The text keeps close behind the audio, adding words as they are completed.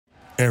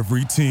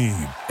Every team,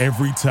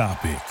 every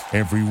topic,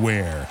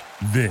 everywhere.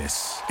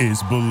 This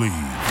is Believe.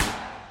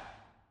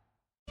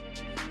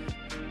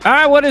 All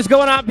right, what is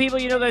going on, people?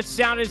 You know that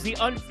sound is the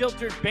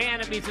Unfiltered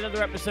Band. It means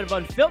another episode of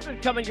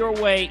Unfiltered coming your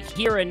way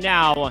here and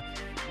now,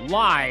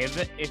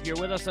 live. If you're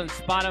with us on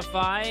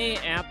Spotify,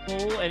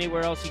 Apple,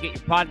 anywhere else you get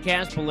your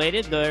podcast,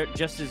 belated, they're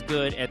just as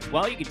good as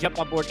well. You can jump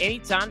on board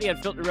anytime. The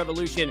Unfiltered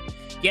Revolution.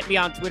 Get me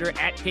on Twitter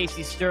at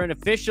Casey Stern.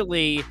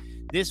 Officially,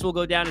 this will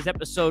go down as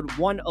episode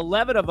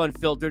 111 of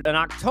Unfiltered, an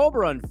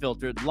October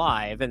Unfiltered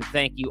live. And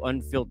thank you,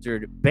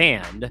 Unfiltered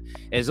Band.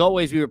 As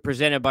always, we were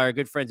presented by our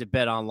good friends at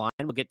Bet Online.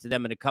 We'll get to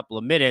them in a couple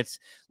of minutes.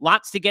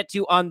 Lots to get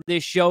to on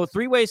this show.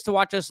 3 ways to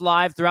watch us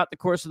live throughout the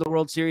course of the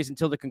World Series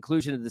until the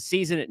conclusion of the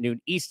season at noon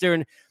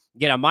Eastern.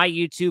 Get on my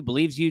YouTube,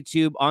 Believe's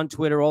YouTube, on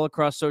Twitter, all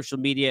across social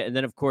media. And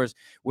then, of course,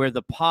 where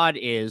the pod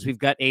is. We've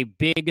got a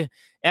big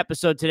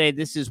episode today.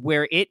 This is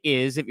where it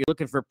is. If you're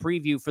looking for a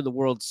preview for the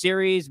World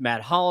Series,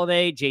 Matt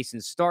Holliday, Jayson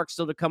Stark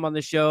still to come on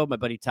the show. My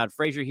buddy Todd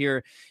Frazier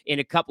here in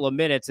a couple of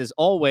minutes. As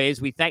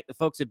always, we thank the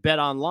folks at Bet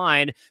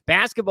Online.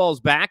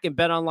 Basketball's back, and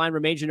Bet Online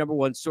remains your number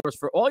one source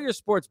for all your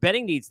sports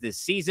betting needs this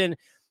season.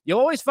 You'll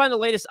always find the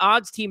latest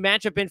odds, team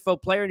matchup info,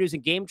 player news,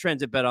 and game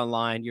trends at Bet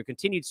Online, your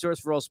continued source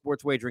for all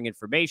sports wagering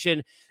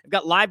information. I've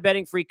got live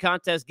betting, free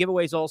contests,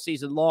 giveaways all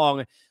season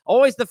long.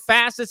 Always the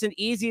fastest and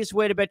easiest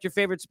way to bet your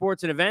favorite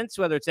sports and events,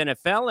 whether it's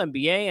NFL,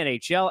 NBA,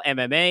 NHL,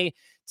 MMA,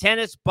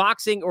 tennis,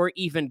 boxing, or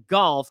even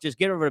golf. Just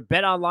get over to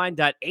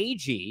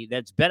betonline.ag.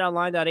 That's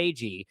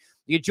betonline.ag.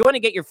 You join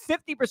and get your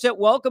 50%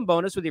 welcome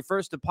bonus with your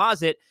first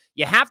deposit.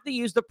 You have to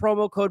use the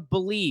promo code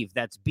BELIEVE.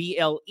 That's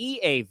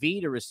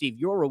BLEAV to receive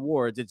your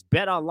rewards. It's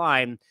Bet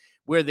Online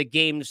where the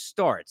game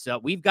starts.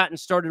 We've gotten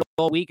started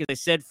all week. As I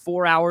said,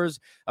 4 hours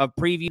of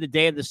preview the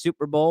day of the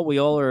Super Bowl. We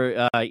all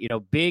are,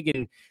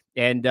 big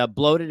and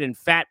bloated and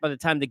fat by the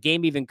time the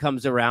game even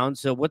comes around.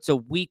 So what's a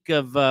week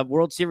of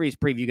World Series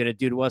preview going to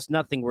do to us?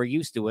 Nothing. We're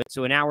used to it.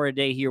 So an hour a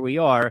day, here we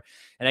are.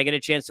 And I get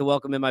a chance to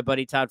welcome in my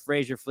buddy Todd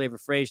Frazier, Flavor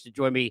Frazier, to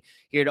join me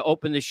here to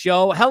open the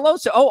show. Hello,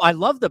 sir. Oh, I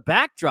love the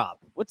backdrop.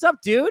 What's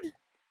up, dude?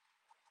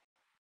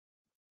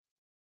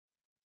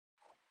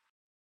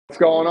 What's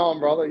going on,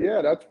 brother?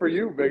 Yeah, that's for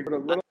you, big.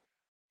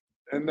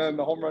 And then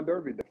the home run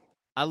derby.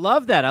 I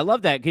love that. I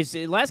love that because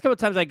the last couple of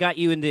times I got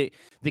you in the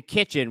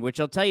kitchen, which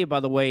I'll tell you,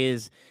 by the way,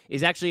 is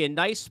actually a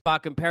nice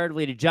spot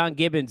comparatively to John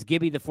Gibbons,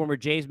 Gibby, the former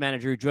Jays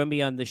manager, who joined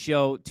me on the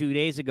show 2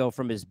 days ago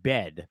from his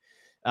bed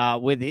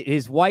with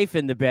his wife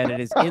in the bed at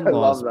his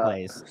in-laws'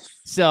 place.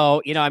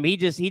 So, he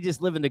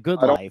just living the good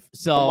life.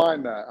 So I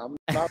don't mind that. I'm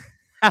not.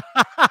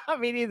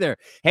 Me neither.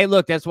 Hey,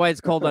 look, that's why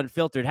it's called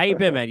Unfiltered. How you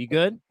been, man? You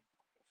good?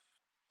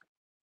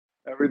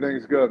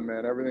 Everything's good,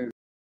 man. Everything's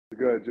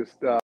good.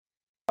 Just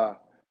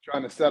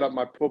trying to set up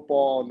my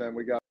football, and then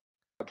we got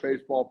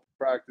baseball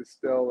practice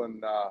still,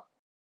 and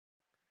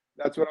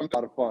that's what I'm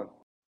out of fun.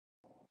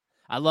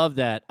 I love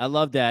that. I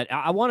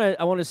want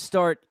to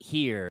start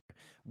here.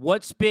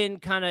 What's been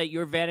kind of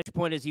your vantage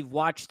point as you've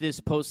watched this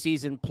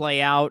postseason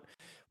play out?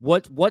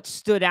 What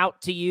stood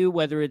out to you,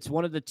 whether it's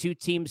one of the two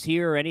teams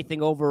here or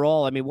anything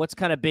overall? I mean, what's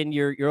kind of been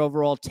your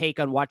overall take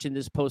on watching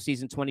this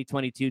postseason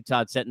 2022,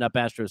 Todd, setting up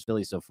Astros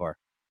Philly so far?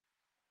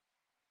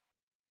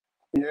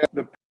 Yeah,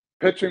 the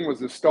pitching was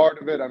the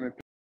start of it. I mean,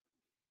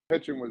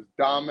 pitching was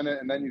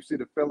dominant, and then you see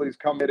the Phillies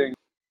come hitting.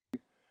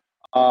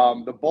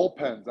 The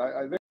bullpens,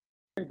 I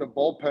think the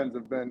bullpens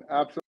have been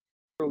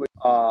absolutely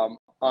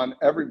on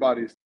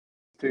everybody's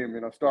team,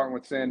 starting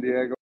with San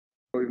Diego,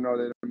 even though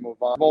they didn't move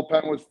on. The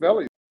bullpen was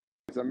Phillies.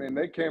 I mean,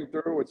 they came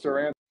through with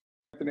Sir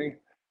Anthony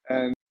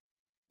and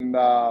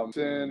all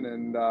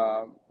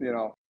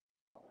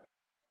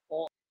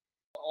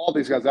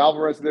these guys.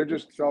 Alvarez, they're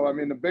just so, I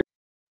mean, the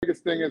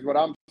biggest thing is what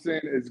I'm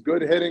seeing is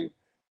good hitting,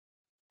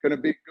 going to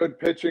be good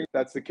pitching.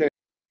 That's the case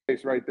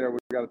right there we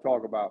got to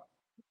talk about.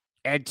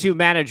 And two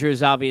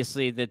managers,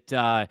 obviously, that,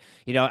 I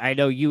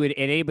know you and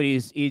anybody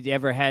who's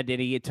ever had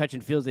any touch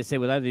and feels, they say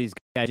with other these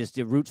guys, just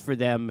roots for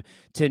them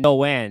to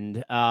no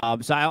end.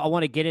 So I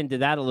want to get into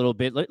that a little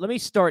bit. Let me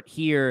start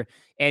here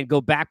and go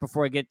back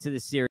before I get to the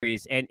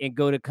series and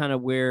go to kind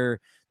of where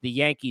the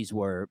Yankees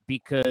were,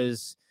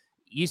 because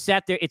you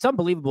sat there. It's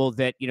unbelievable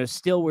that,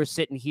 still we're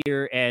sitting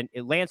here, and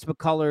Lance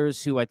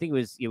McCullers, who I think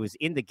it was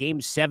in the game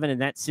 7 in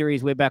that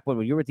series way back when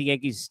you were with the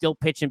Yankees, still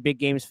pitching big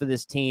games for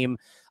this team.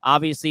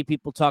 Obviously,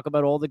 people talk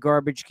about all the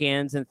garbage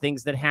cans and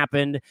things that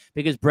happened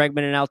because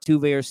Bregman and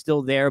Altuve are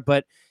still there.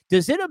 But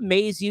does it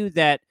amaze you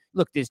that,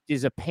 look,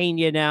 there's a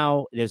Pena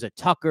now, there's a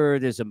Tucker,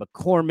 there's a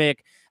McCormick,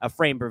 a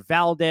Framber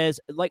Valdez.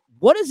 Like,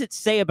 what does it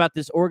say about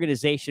this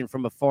organization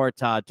from afar,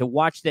 Todd, to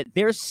watch that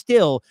they're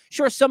still,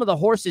 sure, some of the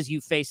horses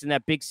you faced in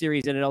that big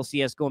series in an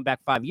LCS going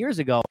back 5 years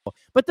ago,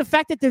 but the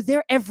fact that they're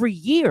there every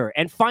year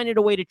and finding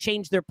a way to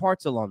change their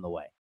parts along the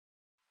way?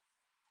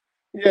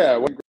 Yeah,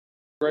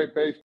 great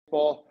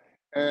baseball.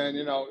 And,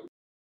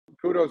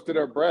 kudos to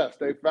their brass.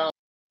 They found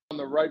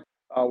the right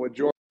with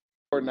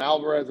Jordan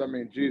Alvarez. I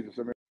mean, Jesus.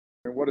 I mean,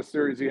 what a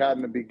series he had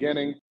in the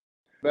beginning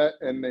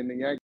and in the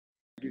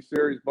Yankee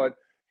series. But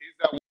he's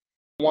that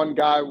one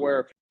guy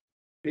where if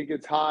he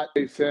gets hot,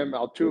 face him.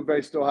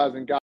 Altuve still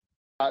hasn't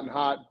gotten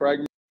hot.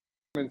 Bregman's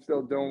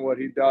still doing what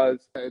he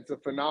does. It's a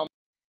phenomenal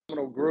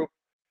group,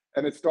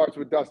 and it starts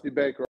with Dusty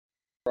Baker,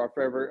 our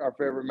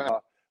favorite man.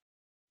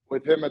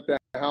 With him at the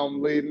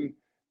helm leading,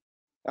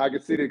 I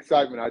could see the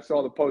excitement. I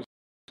saw the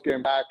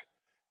post-game back,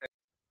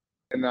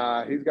 and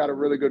he's got a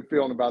really good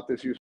feeling about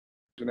this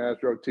Houston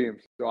Astro team.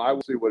 So I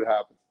will see what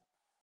happens.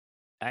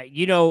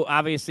 You know,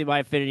 obviously my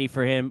affinity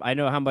for him. I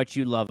know how much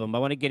you love him. I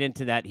want to get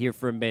into that here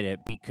for a minute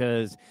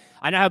because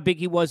I know how big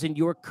he was in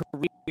your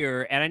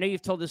career, and I know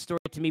you've told this story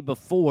to me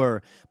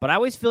before, but I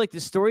always feel like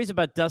the stories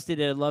about Dusty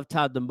that I love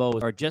Todd the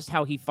most are just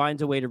how he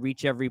finds a way to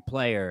reach every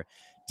player.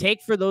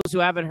 Take, for those who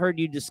haven't heard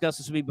you discuss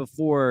this with me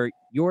before,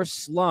 your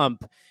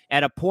slump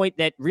at a point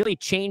that really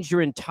changed your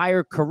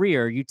entire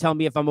career. You tell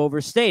me if I'm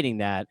overstating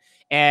that,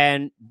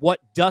 and what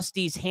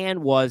Dusty's hand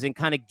was and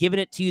kind of giving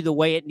it to you the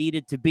way it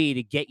needed to be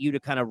to get you to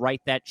kind of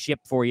right that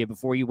ship for you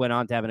before you went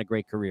on to having a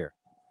great career.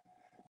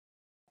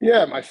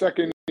 Yeah, my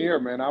second year,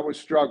 man, I was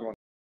struggling.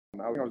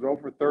 I was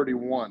over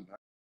 31.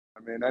 I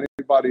mean,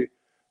 anybody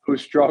who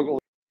struggled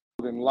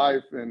in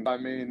life, and I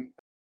mean,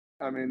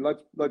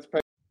 let's pay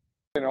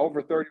an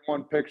over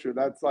 31 picture.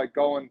 That's like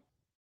going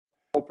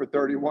over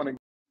 31 and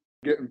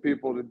getting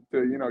people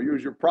to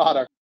use your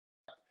product.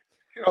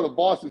 You know, the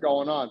boss is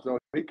going on, so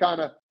he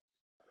kind of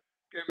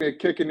gave me a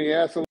kick in the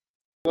ass a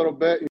little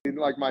bit. He,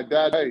 like my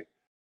dad, hey,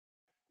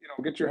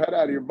 get your head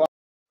out of your butt.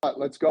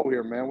 Let's go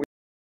here, man.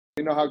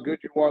 We know how good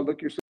you are.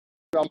 Look, you're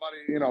somebody.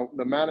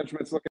 The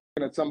management's looking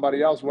at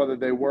somebody else, whether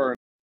they were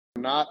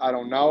or not. I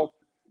don't know.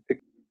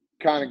 It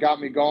kind of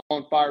got me going,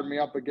 fired me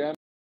up again,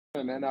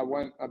 and then I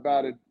went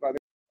about it.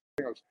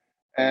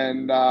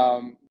 And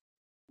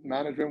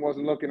management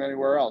wasn't looking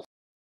anywhere else.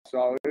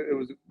 So it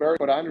was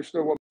but I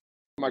understood what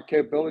my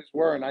capabilities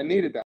were, and I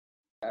needed that.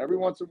 Every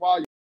once in a while,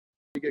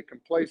 you get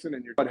complacent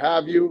and what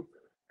have you.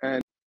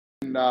 And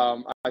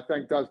I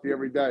thank Dusty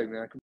every day,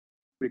 man,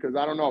 because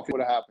I don't know if it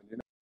would have happened. You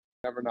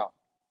never know.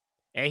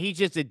 And he's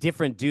just a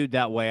different dude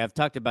that way. I've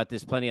talked about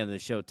this plenty on the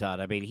show, Todd.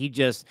 I mean,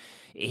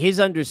 his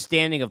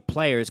understanding of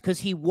players, because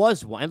he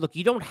was one. And look,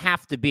 you don't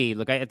have to be.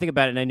 Look, I think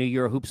about it, and I know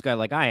you're a hoops guy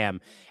like I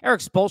am. Eric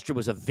Spoelstra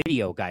was a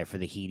video guy for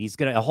the Heat. He's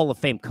a Hall of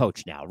Fame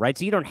coach now, right?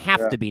 So you don't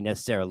have to be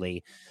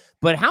necessarily.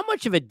 But how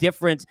much of a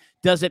difference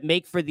does it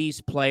make for these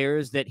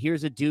players that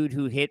here's a dude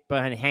who hit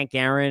behind Hank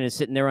Aaron, is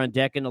sitting there on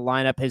deck in the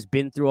lineup, has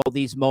been through all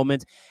these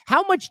moments?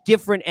 How much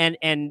different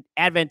and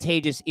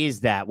advantageous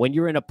is that when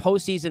you're in a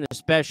postseason,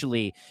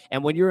 especially,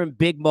 and when you're in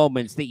big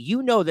moments, that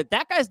you know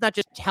that guy's not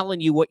just telling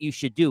you what you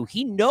should do.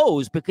 He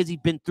knows because he's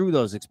been through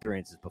those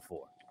experiences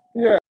before.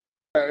 Yeah,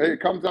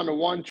 it comes down to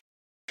one,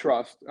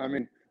 trust. I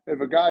mean,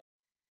 if a guy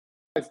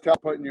is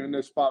putting you in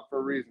this spot for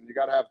a reason, you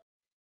got to have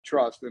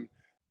trust. And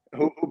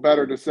who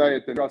better to say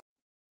it than trust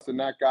in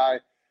that guy?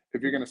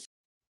 If you're going to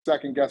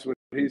second guess what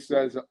he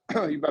says,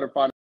 you better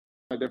find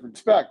a different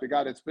respect. The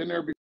guy that's been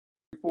there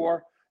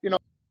before,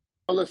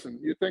 listen,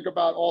 you think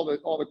about all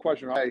the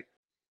questions. Hey,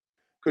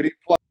 could he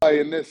play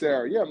in this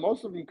area? Yeah,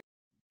 most of them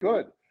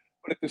could.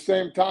 But at the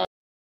same time,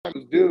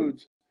 those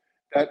dudes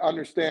that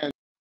understand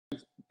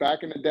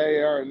back in the day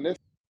era and this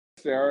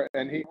era,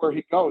 and where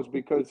he goes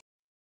because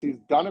he's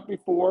done it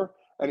before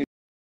and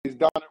he's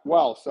done it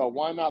well. So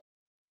why not?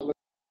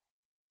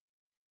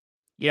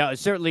 Yeah,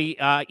 certainly,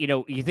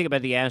 you think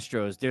about the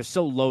Astros, they're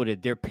so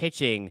loaded. Their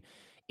pitching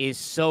is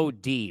so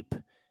deep.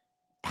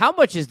 How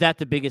much is that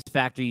the biggest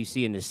factor you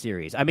see in this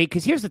series? I mean,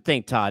 because here's the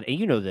thing, Todd, and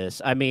you know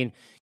this. I mean,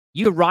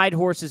 you could ride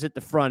horses at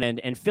the front end,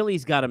 and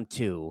Philly's got them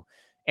too.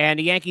 And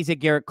the Yankees had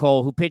Garrett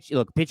Cole, who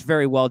pitched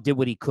very well, did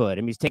what he could.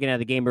 I mean, he's taken out of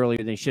the game earlier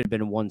than he should have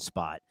been in one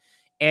spot.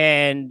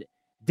 And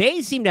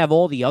they seem to have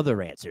all the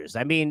other answers.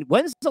 I mean,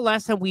 when's the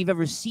last time we've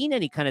ever seen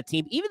any kind of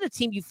team, even the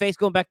team you faced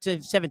going back to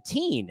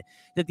 17,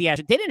 that they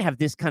didn't have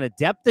this kind of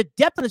depth. The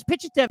depth on his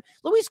pitching depth,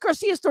 Luis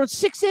Garcia thrown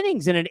 6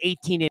 innings in an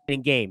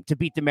 18-inning game to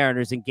beat the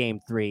Mariners in Game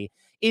 3.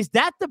 Is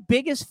that the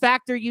biggest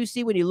factor you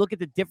see when you look at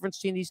the difference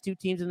between these two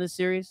teams in this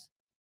series?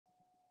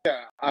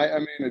 Yeah, I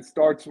mean, it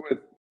starts with,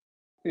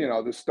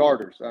 the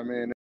starters. I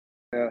mean,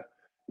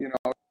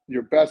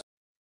 your best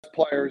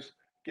players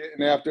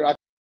getting after. I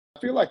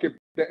feel like if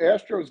the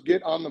Astros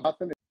get on the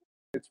nothing,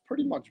 it's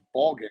pretty much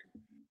ball game.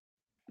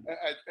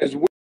 As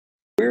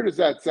weird as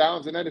that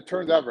sounds, and then it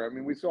turns ever. I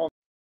mean, we saw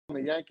in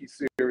the Yankee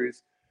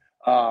series,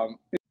 it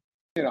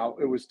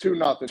was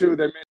 2-0.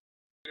 They made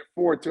it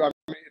 4-2. I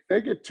mean, if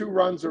they get 2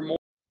 runs or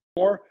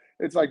more,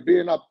 it's like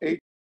being up 8.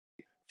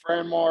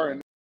 Franmar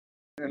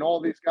and all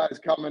these guys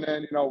coming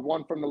in.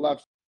 One from the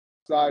left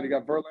side. You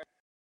got Verlander.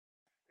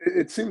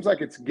 It seems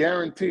like it's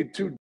guaranteed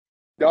 2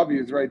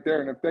 W's right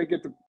there. And if they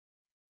get the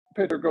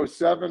pitcher go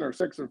 7 or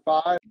 6 or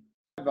 5,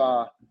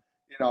 I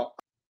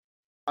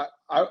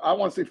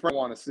want to see Frank. I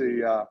want to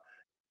see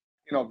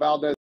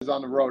Valdez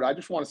on the road. I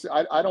just want to see.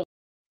 I don't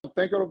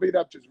think it'll be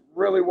that. Just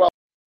really well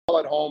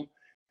at home.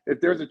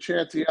 If there's a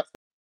chance he has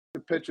to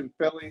pitch in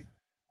Philly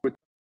with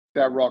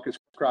that raucous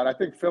crowd, I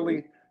think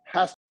Philly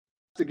has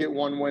to get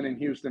one win in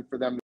Houston for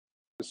them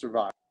to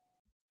survive.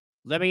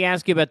 Let me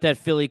ask you about that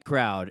Philly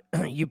crowd.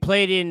 You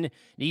played in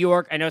New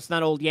York. I know it's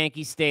not old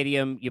Yankee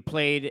Stadium. You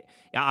played,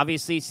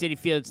 obviously, Citi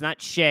Field. It's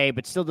not Shea,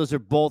 but still, those are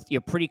both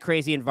pretty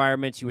crazy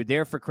environments. You were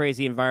there for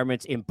crazy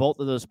environments in both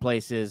of those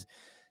places.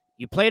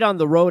 You played on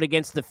the road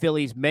against the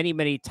Phillies many,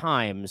 many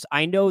times.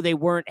 I know they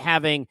weren't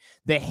having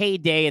the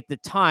heyday at the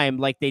time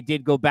like they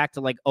did go back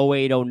to like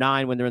 08,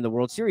 09 when they're in the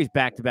World Series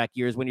back-to-back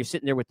years when you're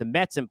sitting there with the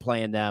Mets and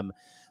playing them.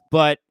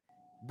 But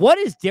what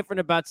is different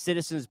about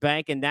Citizens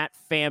Bank and that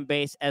fan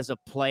base as a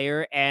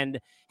player? And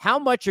how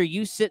much are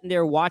you sitting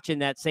there watching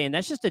that saying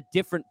that's just a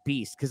different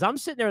beast? Because I'm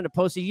sitting there in the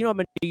postseason. I'm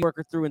a New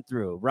Yorker through and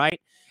through,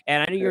 right?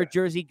 And I know you're a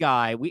Jersey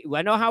guy.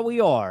 I know how we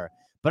are.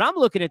 But I'm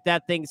looking at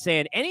that thing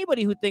saying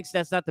anybody who thinks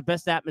that's not the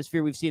best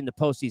atmosphere we've seen in the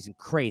postseason,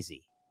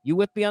 crazy. You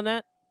with me on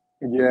that?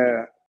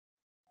 Yeah.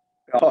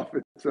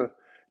 It's a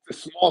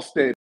small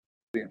stadium.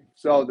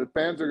 So the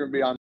fans are going to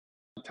be on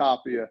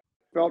top of you.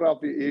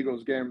 Philadelphia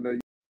Eagles game, the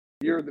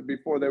year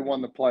before they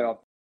won the playoff,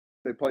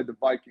 they played the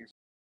Vikings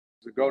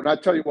ago. And I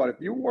tell you what, if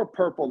you wore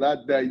purple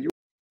that day, you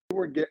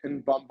were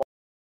getting bombarded.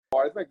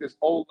 I think this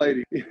old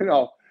lady,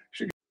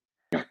 she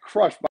got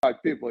crushed by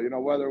people,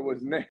 whether it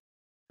was name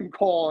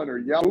calling or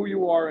yelling, who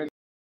you are in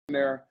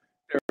there.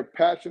 They're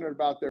passionate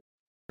about their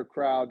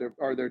crowd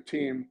or their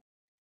team,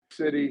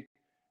 city.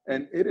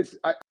 And it is,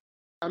 I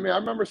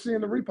remember seeing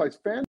the replays.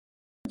 Fans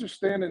are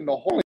standing the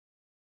whole.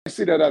 I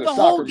see that at a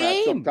soccer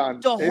match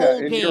sometimes. The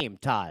whole game,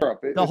 Todd.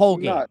 The whole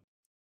game.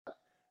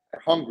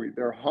 They're hungry.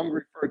 They're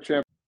hungry for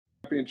a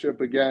championship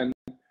again.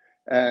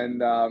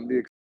 And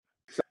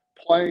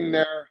playing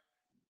there,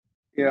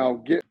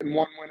 getting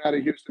one win out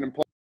of Houston and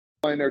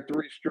playing there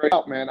 3 straight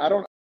out, man.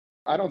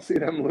 I don't see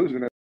them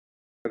losing it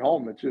at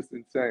home. It's just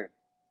insane.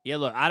 Yeah,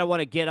 look, I don't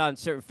want to get on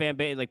certain fan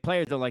base. Like,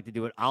 players don't like to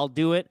do it. I'll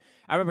do it.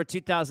 I remember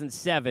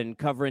 2007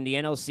 covering the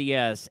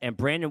NLCS, and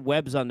Brandon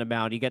Webb's on the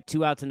mound. He got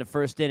 2 outs in the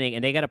first inning,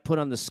 and they got to put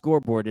on the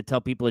scoreboard to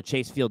tell people at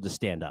Chase Field to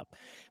stand up,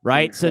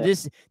 right? So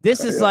this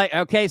is like,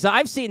 okay, so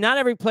I've seen not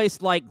every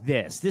place like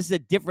this. This is a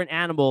different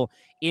animal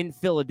in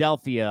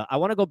Philadelphia. I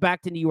want to go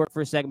back to New York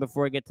for a second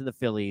before I get to the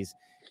Phillies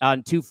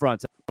on 2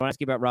 fronts. I want to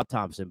ask you about Rob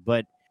Thompson,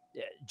 but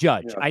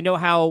Judge, I know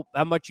how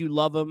much you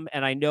love him,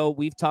 and I know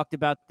we've talked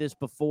about this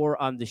before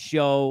on the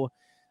show.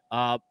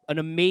 An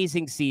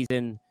amazing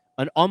season,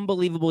 an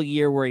unbelievable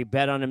year where he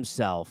bet on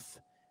himself.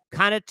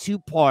 Kind of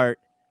 2-part.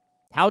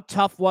 How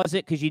tough was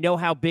it? Because you know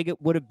how big it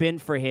would have been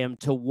for him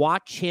to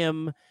watch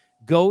him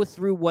go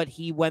through what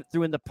he went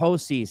through in the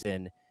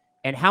postseason.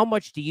 And how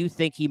much do you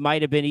think he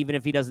might have been, even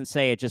if he doesn't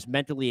say it, just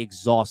mentally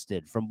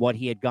exhausted from what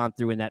he had gone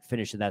through in that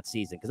finish of that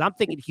season? Because I'm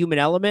thinking human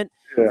element.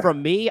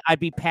 From me, I'd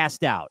be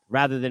passed out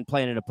rather than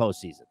playing in a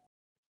postseason.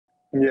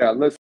 Yeah,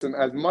 listen,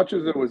 as much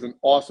as it was an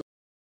awesome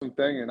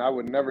thing, and I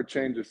would never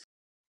change this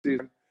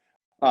season,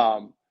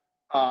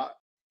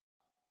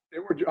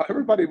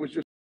 everybody was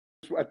just,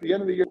 at the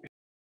end of the year,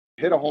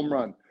 hit a home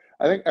run.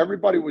 I think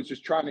everybody was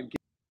just trying to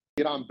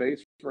get on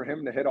base for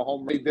him to hit a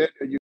home run. He did.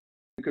 You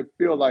could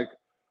feel like,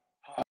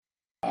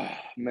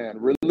 man,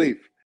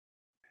 relief.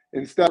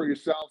 Instead of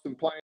yourselves and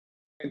playing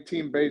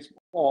team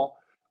baseball,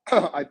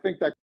 I think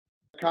that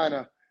kind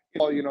of,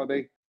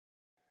 they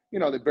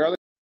barely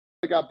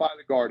got by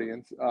the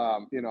Guardians,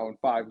 in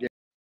 5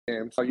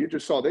 games. So you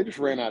just saw they just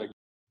ran out of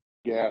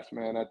gas,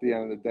 man. At the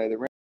end of the day, they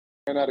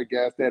ran out of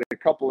gas. They had a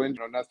couple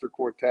injuries, Nestor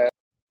Cortez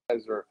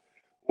or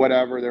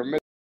whatever. They're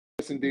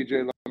missing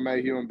DJ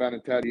LeMahieu and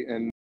Benintendi,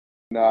 and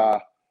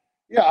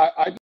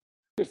I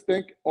just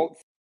think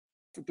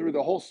through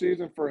the whole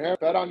season for him,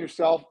 bet on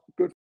yourself.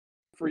 Good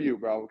for you,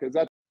 bro, because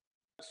that's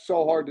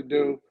so hard to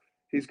do.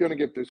 He's going to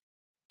get this.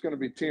 It's going to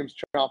be teams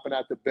chomping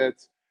at the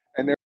bits,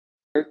 and they're,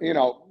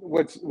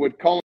 what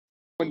Cohen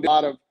did, a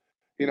lot of,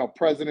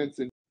 presidents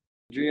and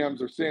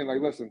GMs are seeing, like,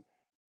 listen,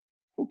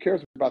 who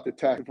cares about the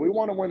tax? If we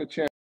want to win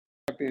a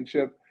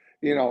championship,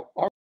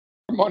 our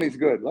money's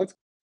good. Let's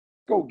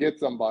go get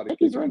somebody.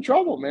 Yankees are in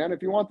trouble, man.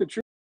 If you want the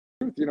truth,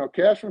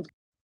 Cashman's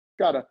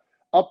got an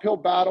uphill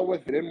battle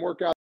with it. It didn't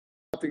work out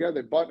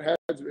together. They butt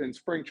heads in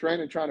spring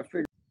training trying to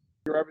figure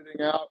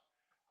everything out.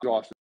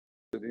 Exhausted.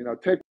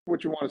 Take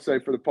what you want to say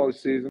for the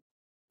postseason.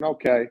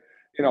 Okay,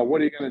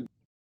 what are you going to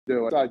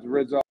do besides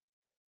Rizzo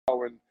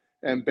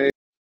and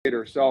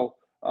Bader? So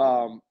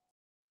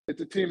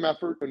it's a team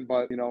effort,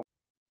 but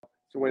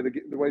it's the way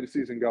the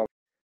season goes.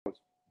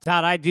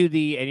 Todd, I do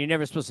and you're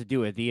never supposed to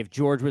do it, the if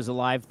George was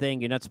alive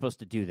thing. You're not supposed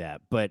to do that.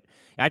 But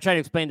I try to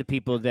explain to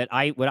people that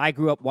when I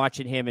grew up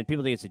watching him, and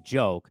people think it's a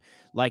joke,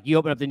 like you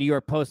open up the New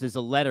York Post, there's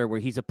a letter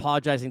where he's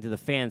apologizing to the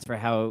fans for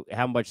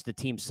how much the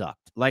team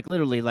sucked. Like,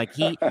 literally, like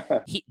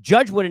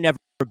Judge would have never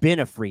been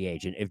a free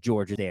agent if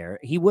George was there.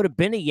 He would have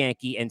been a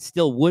Yankee and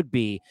still would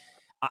be.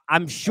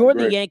 I'm sure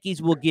the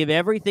Yankees will give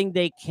everything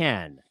they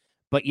can.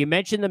 But you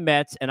mentioned the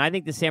Mets, and I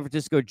think the San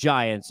Francisco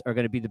Giants are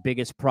going to be the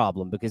biggest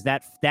problem because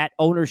that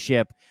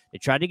ownership, they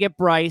tried to get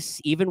Bryce,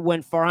 even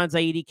when Farhan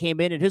Zaidi came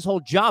in, and his whole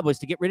job was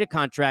to get rid of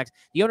contracts.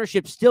 The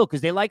ownership still,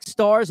 because they like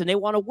stars and they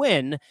want to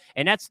win,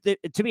 and that's,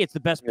 to me, it's the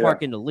best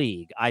park in the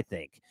league, I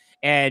think.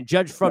 And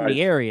Judge from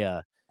the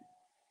area,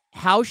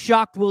 how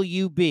shocked will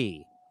you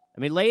be I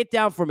mean, lay it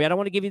down for me. I don't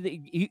want to give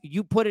you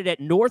you put it at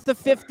north of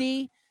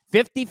 50,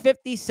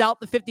 50-50,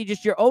 south of 50,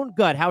 just your own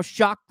gut. How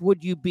shocked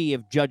would you be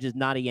if Judge is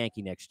not a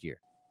Yankee next year?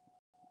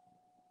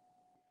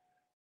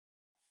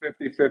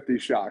 50-50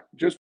 shock.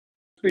 Just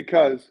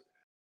because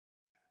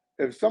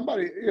if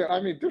somebody,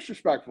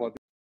 disrespectful at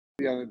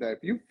the end of the day,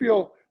 if you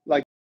feel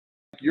like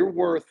you're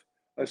worth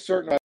a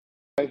certain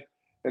way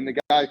and the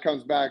guy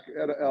comes back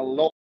at a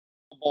low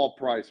ball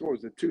price, what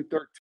was it,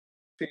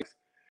 213?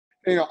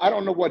 I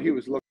don't know what he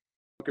was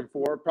looking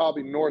for,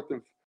 probably north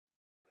of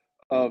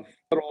a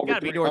little over. Got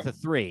to be north of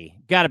 3.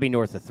 Got to be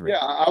north of 3. Yeah,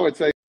 I would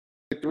say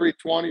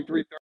 320,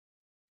 330,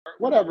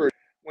 whatever.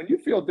 When you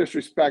feel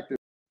disrespected,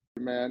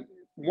 man,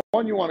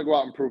 one, you want to go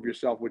out and prove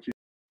yourself, which you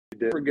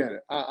did. Forget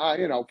it.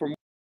 From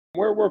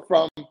where we're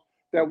from,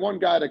 that one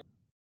guy that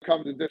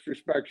comes to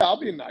disrespect, I'll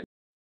be nice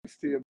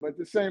to you, but at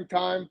the same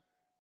time,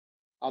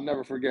 I'll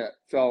never forget.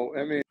 So,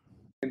 I mean,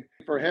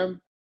 for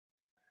him,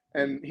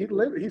 and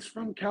he's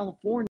from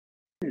California,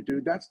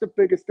 dude. That's the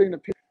biggest thing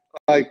that people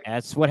like.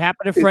 That's what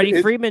happened to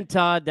Freddie Freeman,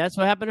 Todd. That's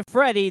what happened to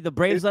Freddie. The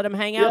Braves let him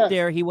hang out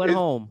there. He went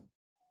home.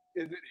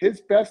 Is it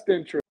his best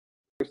interest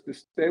to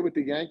stay with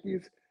the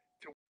Yankees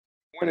to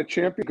win a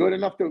champion? Good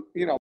enough to,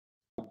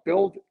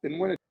 build and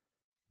win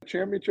a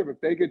championship. If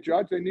they get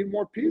Judge, they need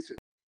more pieces.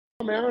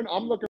 Aaron,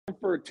 I'm looking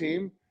for a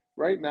team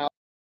right now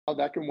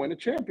that can win a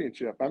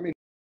championship. I mean,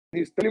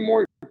 he's 20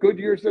 more good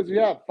years does he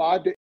have?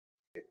 5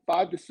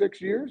 to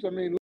 6 years? I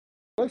mean,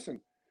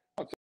 listen.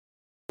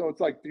 So it's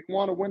like, do you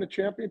want to win a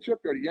championship?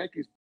 Are the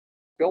Yankees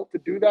built to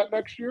do that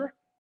next year?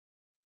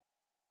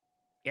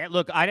 Yeah,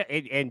 look,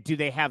 and do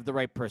they have the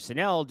right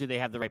personnel? Do they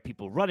have the right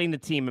people running the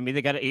team? I mean,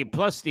 they got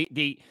plus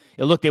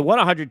look, they won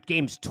 100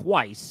 games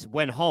twice,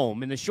 went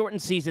home. In the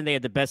shortened season, they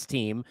had the best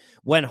team,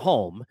 went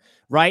home,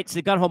 right? So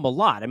they got home a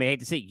lot. I mean, I hate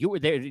to say you were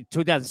there in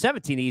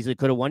 2017, they easily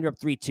could have won. You're up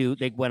 3-2.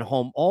 They went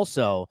home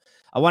also.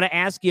 I want to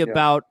ask you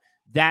about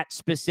that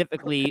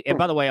specifically. And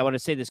by the way, I want to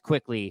say this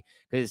quickly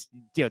because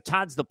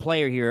Todd's the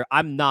player here.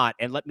 I'm not.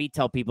 And let me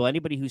tell people,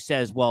 anybody who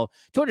says, well,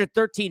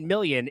 $213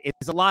 million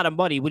is a lot of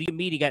money. What do you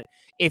mean?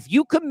 If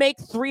you could make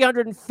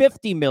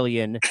 $350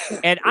 million,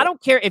 and I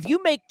don't care if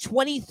you make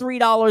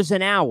 $23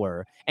 an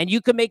hour and you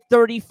can make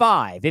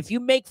 35, if you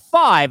make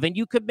 5 and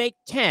you could make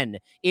 10,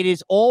 it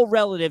is all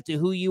relative to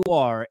who you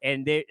are.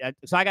 And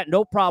so I got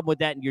no problem with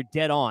that. And you're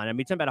dead on. I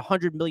mean, it's about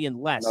 $100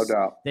 million less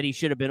that he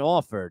should have been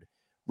offered.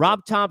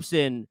 Rob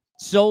Thompson,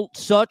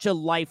 such a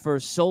lifer,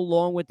 so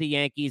long with the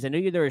Yankees. I knew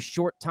you there a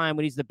short time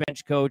when he's the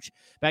bench coach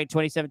back in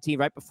 2017,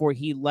 right before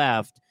he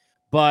left.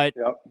 But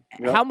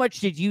how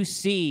much did you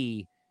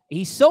see?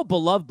 He's so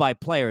beloved by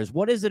players.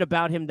 What is it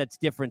about him that's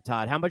different,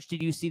 Todd? How much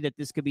did you see that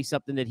this could be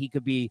something that he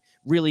could be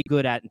really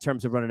good at in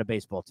terms of running a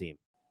baseball team?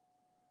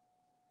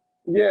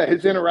 Yeah,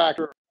 his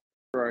interactor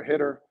or a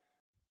hitter.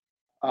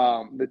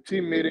 The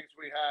team meetings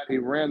we had, he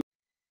ran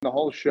the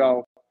whole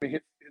show. I mean,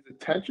 his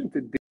attention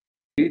to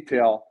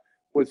detail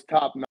was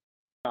top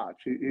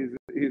notch. He's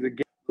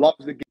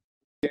loves the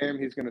game.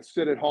 He's going to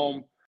sit at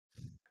home,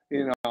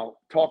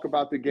 talk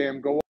about the game,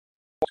 go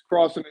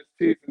crossing his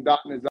teeth and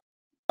dotting his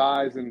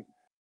I's, and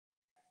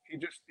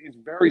he's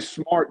very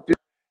smart.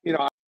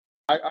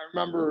 I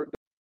remember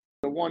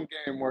the one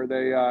game where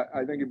they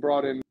I think he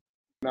brought in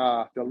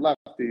the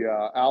lefty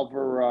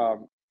Alvarez.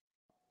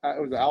 I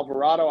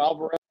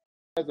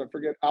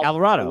forget.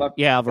 Alvarado.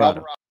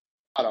 Alvarado.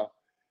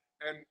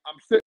 And I'm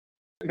sitting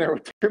there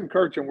with Tim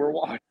Kirch, and we're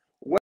watching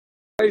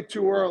way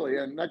too early.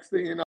 And next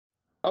thing you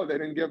know, they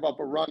didn't give up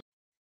a run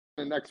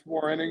in the next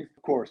 4 innings.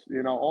 Of course,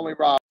 only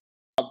Rob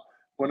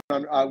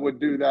I would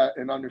do that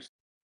and understand,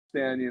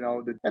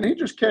 and he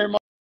just came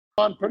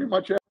on pretty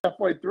much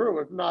halfway through,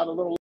 if not a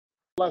little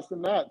less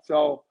than that.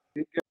 So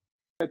he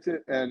gets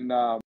it. And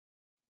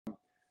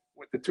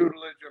with the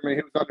tutelage, I mean,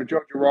 he was under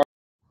Joe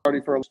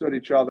Girardi for stood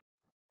each other,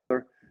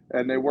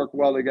 and they work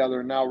well together.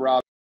 And now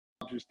Rob's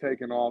just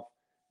taking off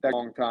that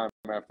long time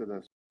after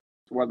this,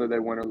 whether they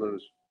win or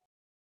lose.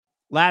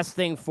 Last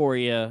thing for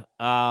you,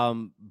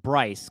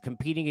 Bryce,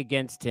 competing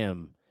against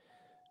him.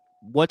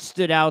 What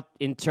stood out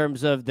in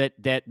terms of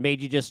that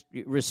made you just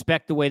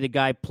respect the way the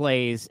guy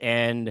plays,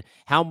 and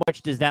how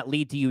much does that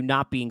lead to you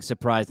not being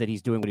surprised that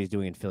he's doing what he's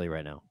doing in Philly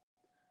right now?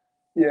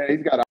 Yeah,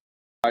 he's got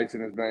ice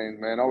in his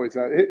veins, man. Always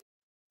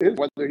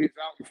whether he's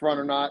out in front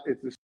or not,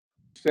 it's the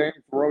same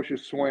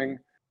ferocious swing.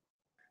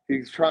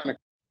 He's trying to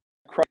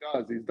crush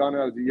us. He's done it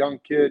as a young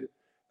kid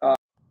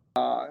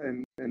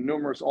in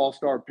numerous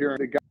all-star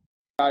appearances. The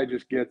guy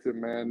just gets it,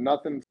 man.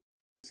 Nothing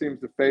seems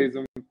to faze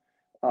him.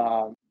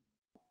 I'm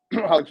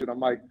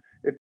like,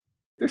 if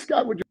this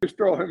guy would just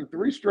throw him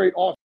 3 straight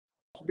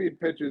off-speed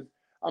pitches,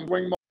 I'm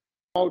wing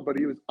mode, but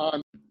he was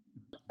on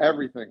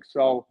everything.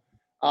 So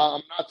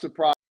I'm not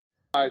surprised.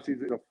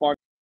 He's a fun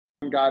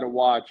guy to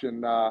watch,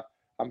 and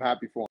I'm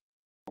happy for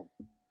him.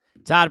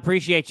 Todd,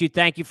 appreciate you.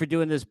 Thank you for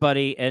doing this,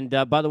 buddy. And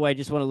by the way, I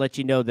just want to let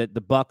you know that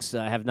the Bucks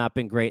have not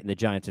been great, and the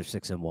Giants are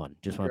 6-1.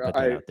 Just want to put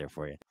that out there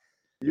for you.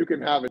 You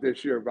can have it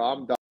this year, but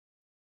I'm done.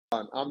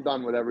 I'm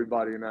done with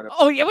everybody in that.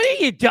 Oh yeah, what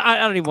are you? I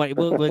don't even want. I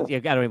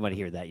don't even want to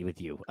hear that with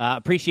you.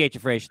 Appreciate you,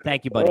 Frazier.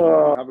 Thank you, buddy.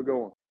 Have a good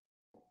one.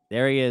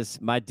 There he is,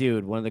 my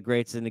dude, one of the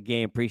greats in the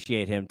game.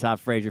 Appreciate him.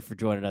 Todd Frazier for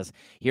joining us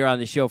here on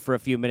the show for a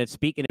few minutes.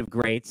 Speaking of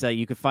greats,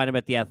 you can find him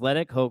at The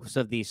Athletic, host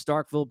of the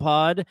Starkville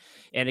Pod,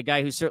 and a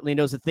guy who certainly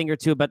knows a thing or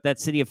two about that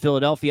city of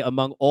Philadelphia,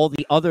 among all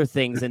the other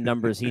things and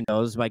numbers he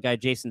knows, my guy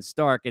Jayson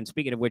Stark. And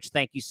speaking of which,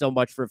 thank you so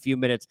much for a few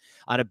minutes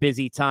on a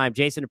busy time.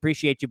 Jayson,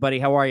 appreciate you, buddy.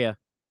 How are you?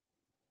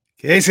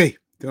 Casey,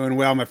 doing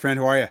well, my friend.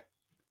 How are you?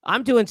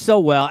 I'm doing so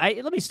well.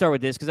 Let me start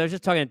with this because I was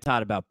just talking to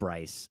Todd about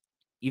Bryce.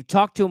 You've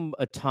talked to him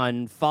a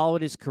ton,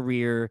 followed his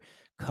career,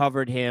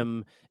 covered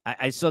him.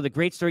 I saw the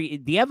great story.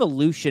 The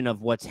evolution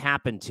of what's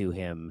happened to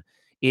him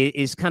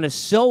is kind of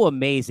so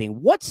amazing.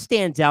 What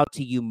stands out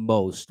to you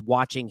most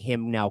watching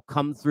him now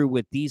come through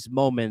with these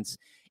moments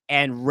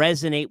and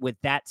resonate with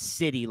that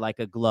city like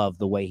a glove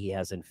the way he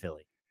has in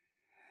Philly?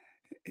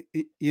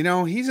 You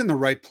know, he's in the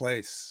right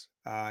place.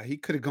 He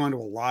could have gone to a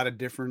lot of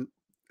different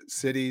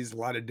cities, a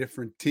lot of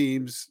different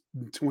teams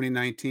in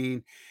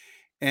 2019.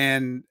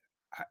 And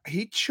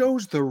he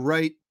chose the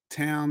right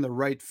town, the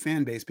right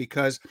fan base,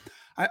 because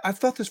I've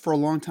thought this for a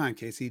long time,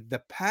 Casey.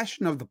 The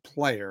passion of the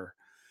player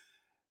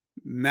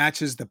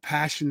matches the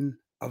passion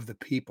of the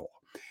people.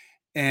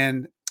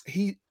 And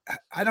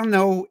I don't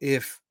know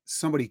if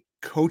somebody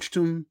coached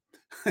him,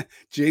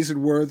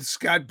 Jason Worth,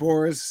 Scott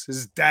Boras,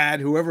 his dad,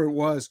 whoever it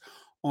was,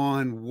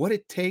 on what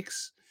it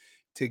takes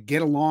to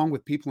get along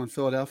with people in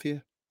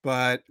Philadelphia.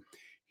 But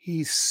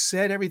he's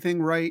said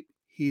everything right.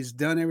 He's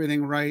done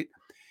everything right.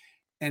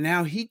 And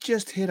now he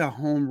just hit a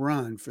home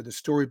run for the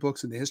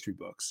storybooks and the history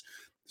books.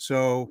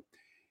 So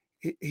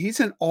he's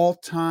an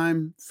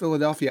all-time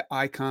Philadelphia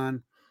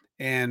icon,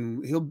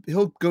 and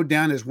he'll go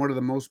down as one of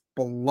the most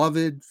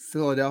beloved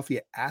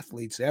Philadelphia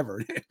athletes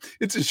ever.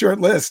 It's a short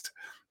list.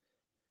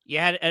 You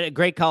had a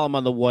great column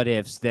on the what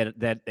ifs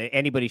that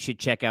anybody should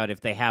check out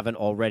if they haven't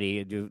already.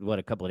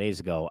 A couple of days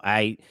ago.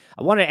 I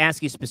want to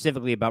ask you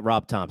specifically about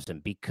Rob Thompson,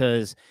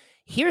 because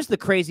here's the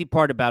crazy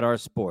part about our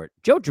sport.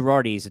 Joe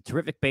Girardi is a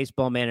terrific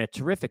baseball man, a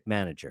terrific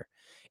manager.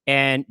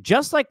 And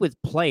just like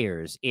with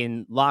players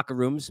in locker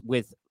rooms,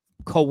 with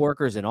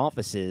coworkers in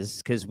offices,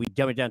 because we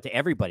dumb it down to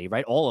everybody,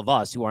 right? All of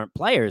us who aren't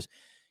players,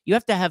 you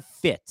have to have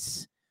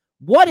fits.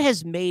 What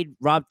has made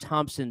Rob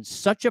Thompson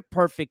such a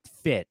perfect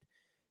fit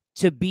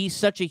to be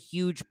such a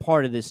huge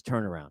part of this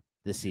turnaround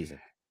this season?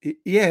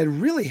 Yeah, it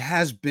really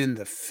has been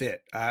the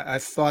fit. I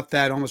thought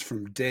that almost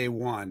from day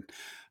one.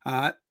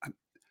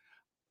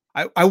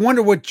 I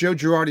wonder what Joe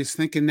Girardi's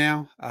thinking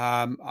now.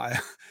 I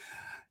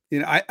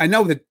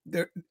know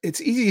that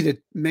it's easy to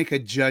make a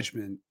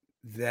judgment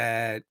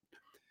that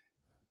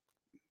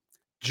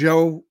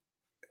Joe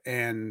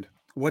and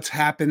what's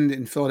happened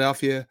in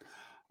Philadelphia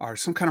are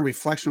some kind of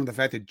reflection of the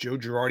fact that Joe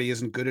Girardi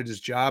isn't good at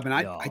his job. And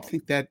I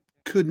think that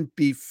couldn't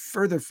be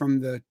further from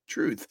the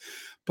truth.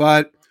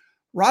 But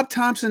Rob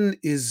Thompson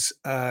is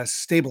a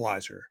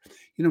stabilizer.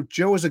 You know,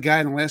 Joe was a guy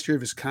in the last year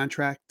of his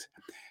contract.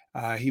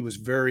 He was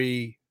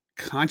very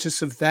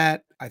conscious of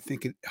that. I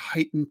think it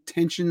heightened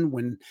tension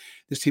when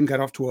this team got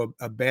off to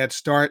a bad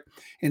start,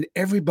 and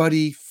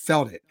everybody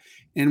felt it.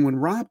 And when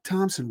Rob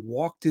Thompson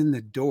walked in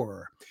the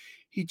door,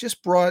 he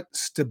just brought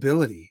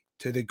stability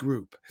to the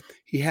group.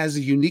 He has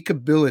a unique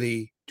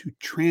ability to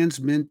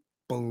transmit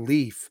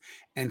belief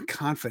and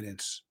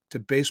confidence to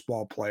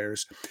baseball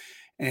players.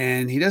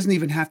 And he doesn't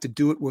even have to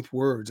do it with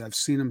words. I've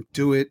seen him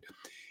do it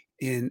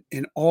in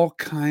all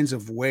kinds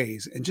of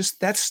ways. And just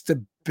that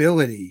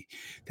stability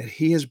that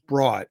he has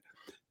brought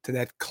to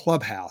that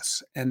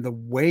clubhouse, and the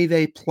way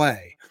they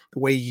play, the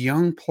way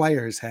young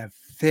players have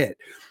fit,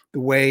 the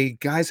way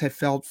guys have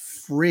felt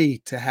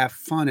free to have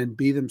fun and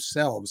be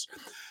themselves,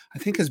 I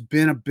think has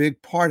been a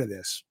big part of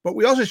this. But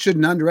we also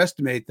shouldn't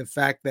underestimate the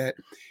fact that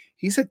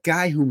he's a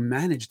guy who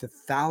managed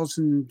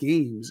 1,000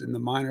 games in the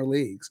minor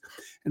leagues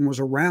and was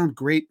around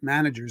great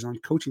managers on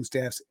coaching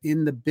staffs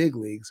in the big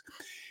leagues,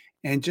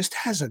 and just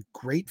has a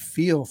great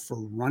feel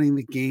for running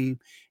the game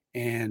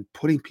and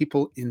putting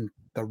people in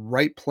the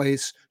right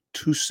place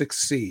to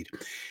succeed.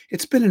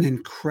 It's been an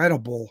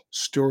incredible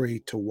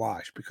story to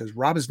watch, because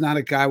Rob is not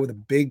a guy with a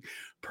big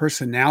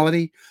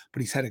personality,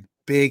 but he's had a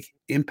big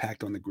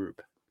impact on the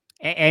group.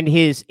 And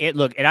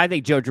and I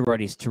think Joe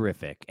Girardi's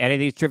terrific. And I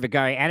think he's a terrific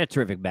guy and a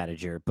terrific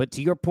manager. But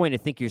to your point, I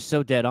think you're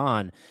so dead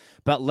on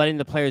about letting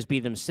the players be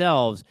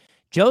themselves.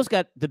 Joe's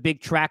got the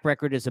big track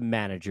record as a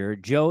manager.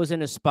 Joe's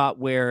in a spot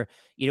where,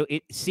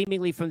 it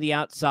seemingly from the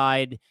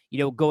outside,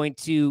 going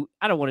to,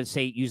 I don't want to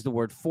say use the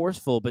word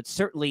forceful, but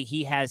certainly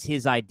he has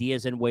his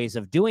ideas and ways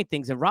of doing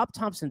things. And Rob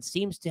Thompson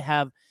seems to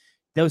have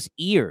those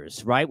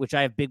ears, right? Which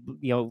I have big,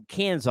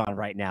 cans on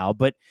right now.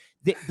 But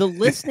the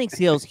listening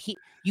skills,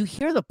 you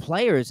hear the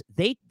players,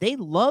 they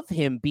love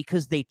him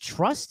because they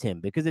trust him,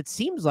 because it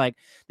seems like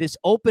this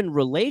open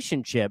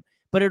relationship.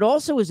 But it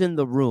also is in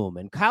the room.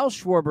 And Kyle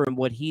Schwarber and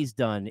what he's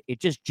done, it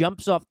just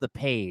jumps off the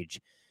page.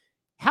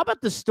 How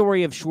about the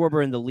story of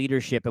Schwarber and the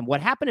leadership and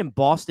what happened in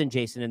Boston,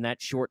 Jayson, in that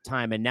short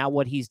time, and now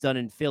what he's done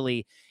in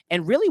Philly,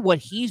 and really what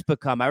he's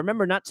become? I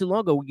remember not too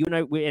long ago, you and I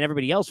and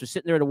everybody else was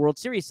sitting there at a World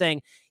Series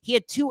saying he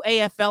had 2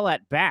 AFL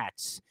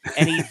at-bats,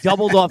 and he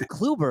doubled off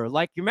Kluber.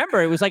 Like, you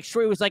remember, it was like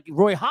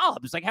Roy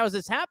Hobbs. Like, how is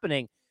this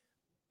happening?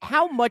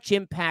 how much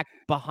impact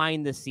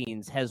behind the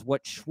scenes has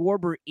what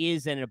Schwarber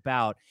is and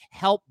about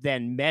helped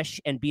then mesh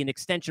and be an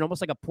extension,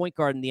 almost like a point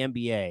guard in the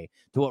NBA,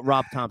 to what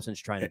Rob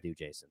Thompson's trying to do,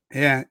 Jayson?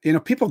 Yeah,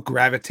 people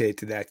gravitate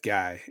to that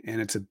guy,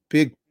 and it's a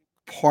big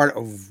part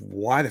of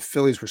why the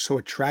Phillies were so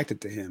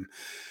attracted to him.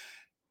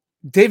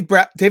 Dave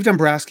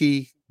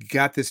Dombrowski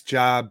got this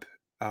job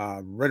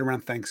right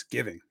around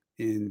Thanksgiving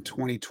in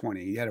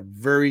 2020. He had a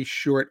very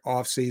short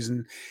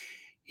offseason.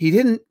 He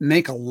didn't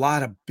make a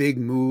lot of big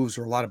moves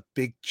or a lot of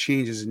big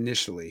changes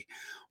initially.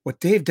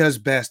 What Dave does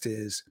best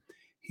is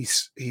he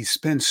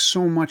spends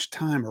so much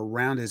time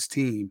around his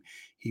team.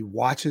 He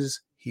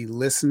watches, he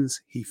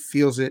listens, he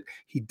feels it.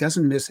 He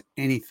doesn't miss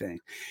anything.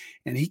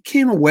 And he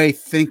came away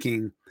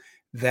thinking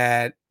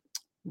that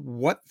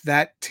what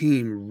that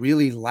team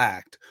really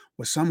lacked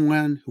was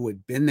someone who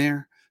had been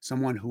there,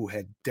 someone who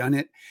had done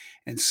it,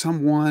 and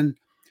someone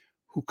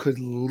who could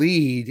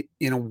lead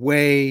in a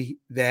way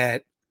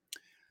that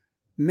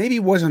maybe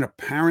wasn't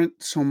apparent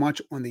so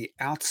much on the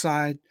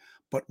outside,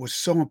 but was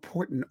so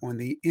important on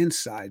the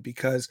inside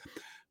because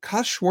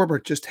Kyle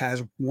Schwarber just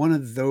has one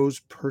of those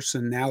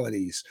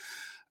personalities.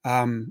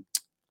 Um,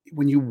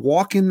 when you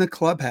walk in the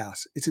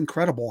clubhouse, it's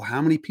incredible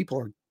how many people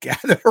are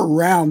gathered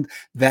around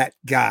that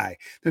guy.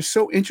 They're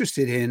so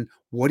interested in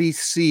what he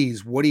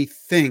sees, what he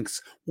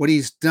thinks, what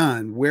he's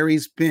done, where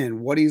he's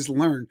been, what he's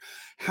learned,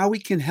 how he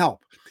can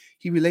help.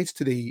 He relates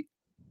to the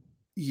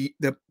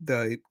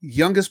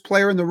youngest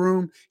player in the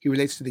room. He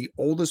relates to the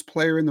oldest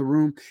player in the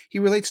room. He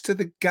relates to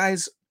the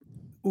guys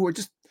who are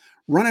just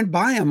running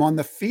by him on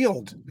the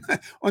field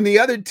on the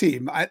other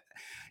team. I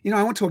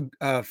went to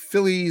a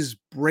Phillies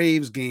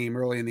Braves game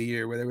early in the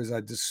year where there was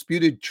a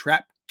disputed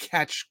trap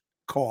catch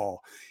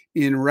call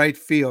in right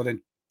field, and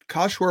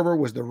Kyle Schwarber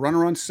was the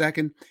runner on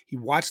second. He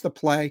watched the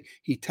play.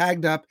 He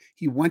tagged up.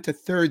 He went to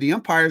third. The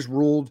umpires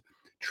ruled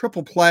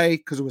triple play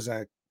because it was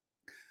a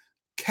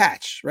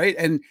catch, right?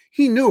 And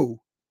he knew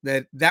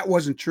that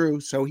wasn't true.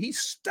 So he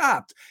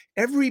stopped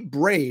every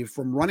Brave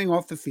from running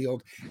off the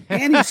field,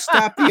 and he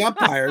stopped the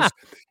umpires,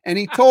 and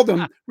he told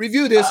them,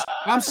 review this.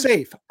 I'm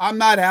safe. I'm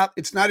not out.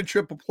 It's not a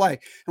triple play.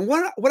 And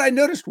what I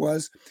noticed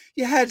was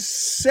you had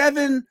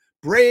 7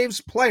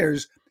 Braves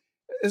players.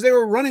 As they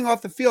were running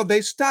off the field, they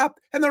stopped,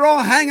 and they're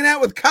all hanging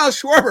out with Kyle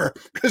Schwarber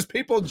because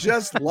people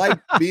just like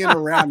being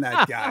around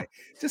that guy.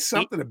 Just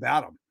something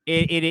about him.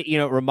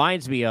 It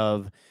reminds me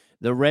of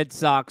the Red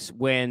Sox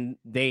when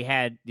they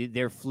had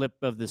their flip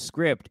of the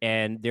script,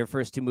 and their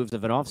first 2 moves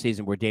of an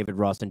offseason were David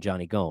Ross and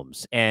Johnny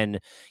Gomes. And,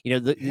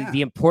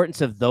 the importance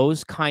of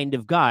those kind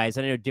of guys,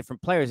 I know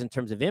different players in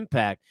terms of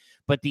impact,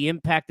 but the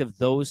impact of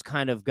those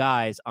kind of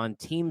guys on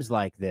teams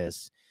like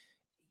this.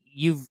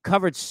 You've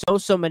covered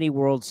so many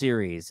World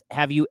Series.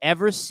 Have you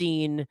ever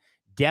seen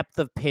depth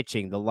of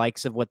pitching, the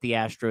likes of what the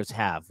Astros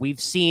have?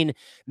 We've seen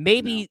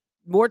maybe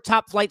more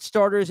top flight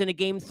starters in a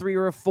game 3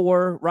 or a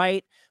 4,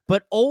 right?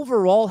 But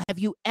overall, have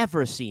you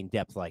ever seen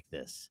depth like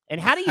this?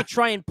 And how do you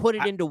try and put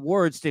it into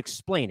words to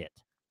explain it?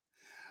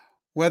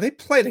 Well, they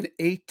played an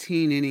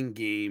 18-inning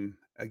game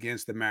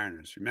against the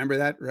Mariners. Remember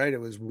that, right?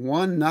 It was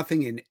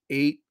 1-0 in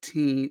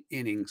 18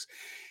 innings.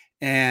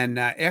 And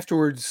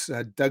afterwards,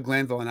 Doug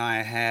Glanville and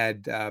I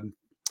had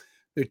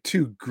their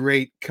 2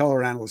 great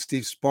color analysts,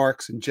 Steve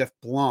Sparks and Jeff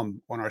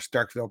Blum, on our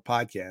Starkville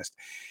podcast.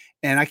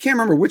 And I can't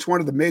remember which one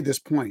of them made this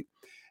point.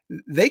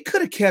 They could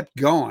have kept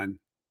going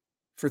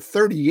for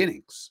 30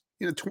 innings.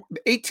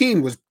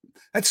 18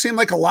 that seemed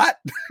like a lot.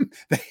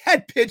 They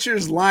had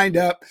pitchers lined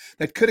up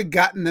that could have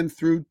gotten them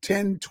through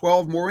 10,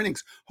 12 more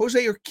innings.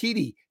 Jose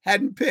Urquidy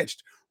hadn't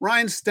pitched.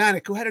 Ryan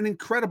Stanek, who had an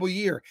incredible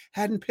year,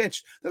 hadn't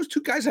pitched. Those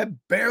 2 guys have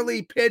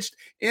barely pitched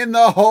in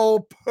the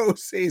whole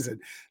postseason.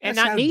 And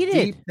not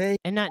needed.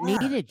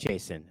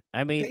 Jayson.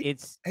 I mean,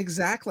 it's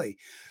exactly.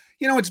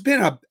 It's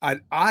been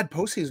an odd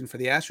postseason for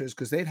the Astros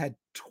because they've had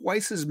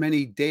twice as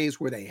many days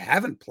where they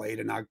haven't played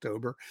in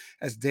October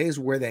as days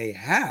where they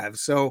have.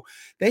 So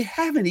they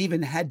haven't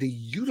even had to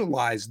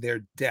utilize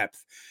their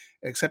depth,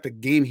 except a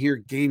game here,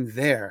 game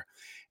there.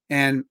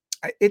 And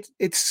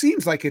it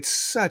seems like it's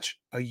such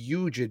a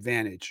huge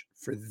advantage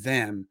for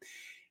them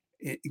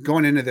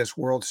going into this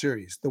World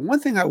Series. The one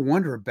thing I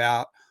wonder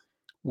about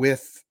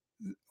with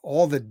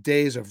all the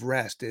days of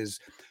rest is,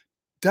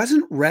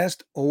 doesn't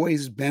rest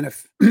always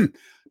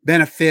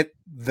benefit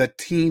the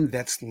team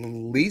that's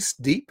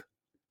least deep?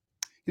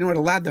 It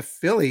allowed the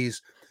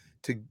Phillies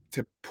to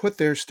put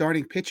their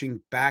starting pitching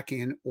back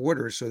in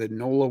order so that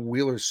Nola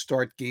Wheeler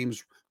start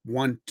games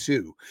 1,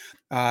 2.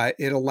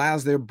 It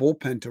allows their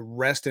bullpen to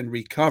rest and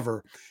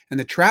recover, and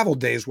the travel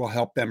days will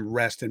help them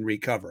rest and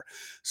recover.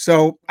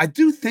 So I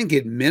do think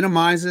it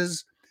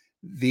minimizes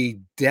the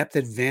depth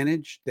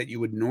advantage that you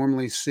would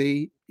normally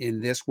see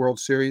in this World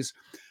Series,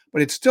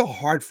 but it's still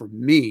hard for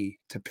me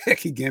to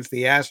pick against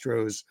the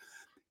Astros,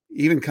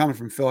 even coming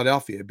from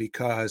Philadelphia,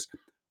 because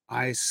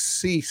I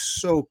see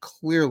so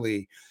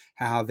clearly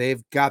how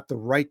they've got the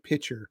right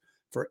pitcher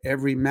for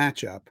every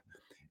matchup.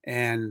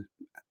 And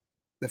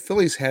the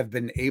Phillies have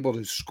been able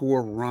to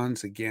score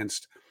runs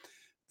against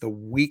the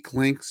weak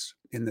links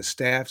in the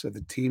staffs of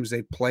the teams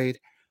they played.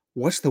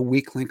 What's the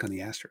weak link on the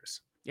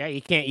Astros? Yeah,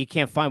 you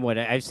can't find one.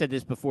 I've said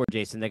this before,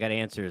 Jason. They got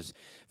answers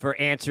for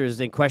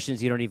answers and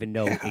questions you don't even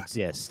know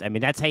exist. I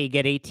mean, that's how you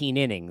get 18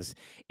 innings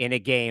in a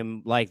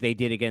game like they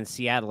did against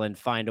Seattle and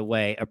find a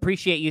way.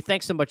 Appreciate you.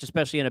 Thanks so much,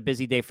 especially on a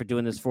busy day, for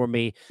doing this for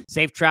me.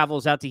 Safe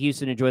travels out to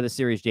Houston. Enjoy the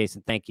series,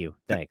 Jason. Thank you.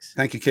 Thanks.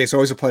 Thank you, Case.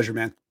 Always a pleasure,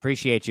 man.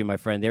 Appreciate you, my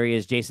friend. There he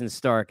is, Jayson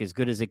Stark, as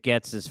good as it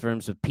gets as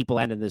terms of people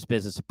and in this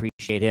business.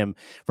 Appreciate him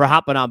for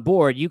hopping on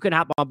board. You can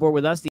hop on board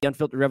with us, the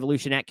Unfiltered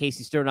Revolution, at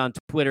Casey Stern on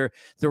Twitter.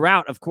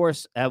 Throughout, of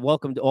course,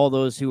 welcome to all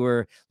those who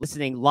are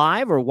listening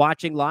live or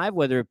watching live,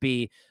 whether it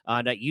be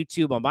on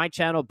YouTube on my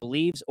channel,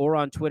 Believes, or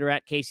on Twitter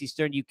at Casey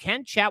Stern. You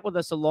can chat with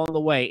us along the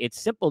way. It's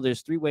simple.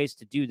 There's 3 ways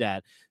to do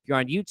that. If you're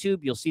on YouTube,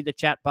 you'll see the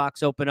chat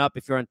box open up.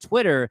 If you're on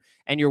Twitter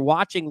and you're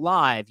watching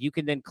live, you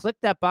can then click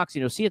that box, and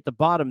you'll see at the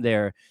bottom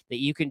there that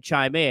you can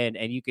chime in,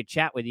 and you could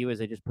chat with you,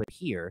 as I just put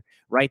here,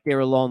 right there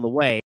along the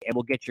way, and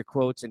we'll get your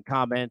quotes and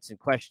comments and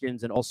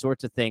questions and all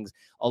sorts of things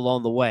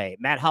along the way.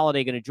 Matt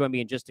Holliday going to join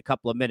me in just a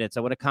couple of minutes.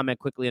 I want to comment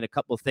quickly on a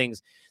couple of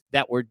things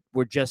that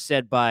were just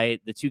said by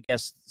the 2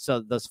 guests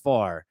thus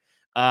far.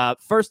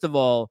 First of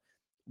all,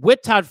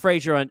 with Todd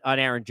Frazier on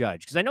Aaron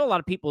Judge, because I know a lot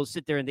of people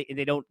sit there and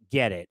they don't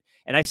get it.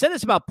 And I said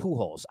this about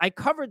Pujols. I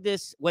covered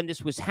this when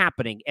this was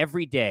happening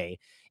every day,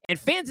 and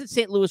fans in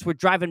St. Louis were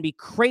driving me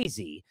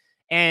crazy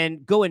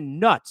and going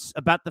nuts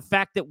about the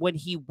fact that when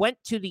he went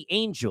to the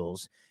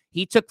Angels,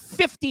 he took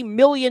 $50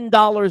 million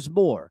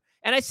more.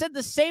 And I said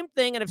the same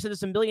thing, and I've said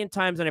this a million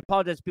times, and I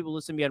apologize to people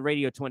listening to me on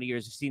radio 20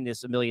 years who've seen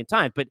this a million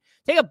times, but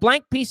take a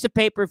blank piece of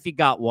paper if you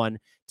got one.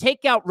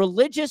 Take out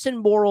religious and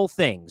moral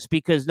things,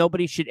 because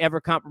nobody should ever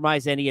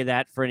compromise any of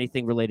that for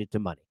anything related to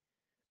money.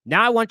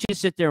 Now I want you to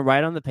sit there and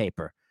write on the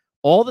paper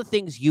all the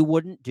things you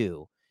wouldn't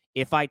do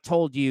if I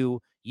told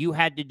you you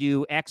had to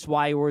do X,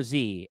 Y, or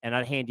Z, and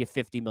I'd hand you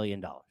 $50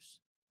 million.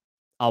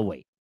 I'll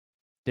wait.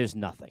 There's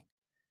nothing.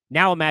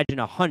 Now imagine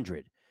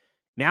 100.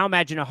 Now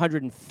imagine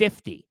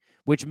 150,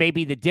 which may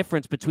be the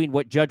difference between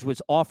what Judge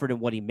was offered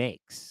and what he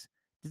makes.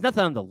 There's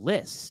nothing on the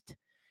list.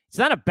 It's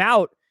not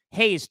about,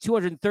 hey, is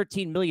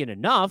 $213 million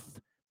enough?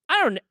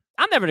 I'm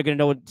never going to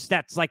know what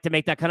stats like to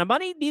make that kind of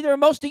money. Neither are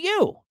most of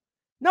you.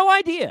 No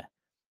idea.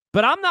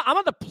 But I'm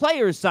on the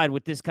player's side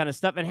with this kind of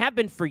stuff, and have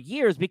been for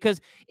years,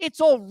 because it's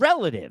all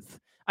relative.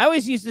 I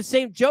always use the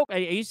same joke. I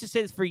used to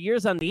say this for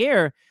years on the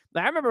air.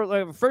 I remember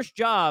my first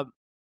job,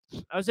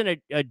 I was in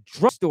a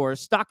drugstore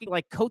stocking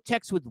like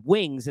Kotex with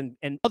wings and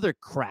other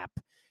crap.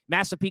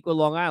 Massapequa,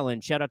 Long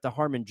Island. Shout out to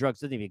Harmon Drugs.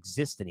 Doesn't even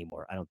exist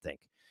anymore, I don't think.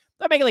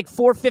 I making like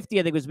 $4.50.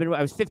 I think was minimum.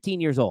 I was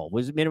 15 years old.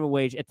 Was minimum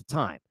wage at the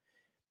time.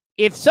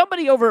 If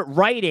somebody over at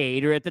Rite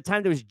Aid, or at the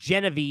time there was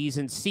Genevieve's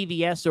and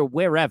CVS or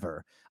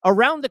wherever,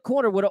 around the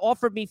corner would have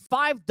offered me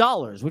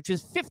 $5, which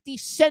is 50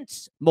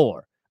 cents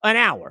more an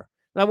hour.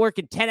 I'm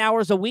working 10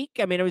 hours a week.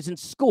 I mean, I was in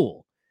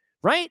school,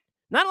 right?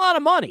 Not a lot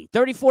of money,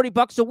 30, 40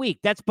 bucks a week.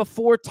 That's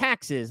before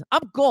taxes.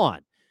 I'm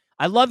gone.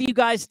 I love you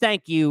guys.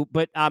 Thank you.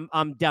 But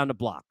I'm down the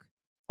block.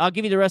 I'll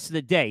give you the rest of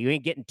the day. You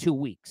ain't getting 2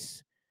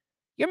 weeks.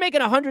 You're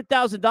making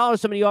 $100,000.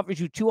 Somebody offers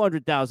you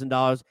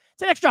 $200,000.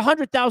 It's an extra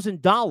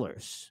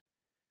 $100,000,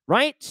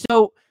 right?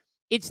 So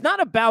it's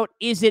not about,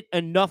 is it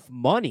enough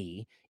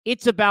money?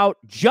 It's about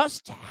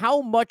just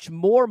how much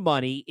more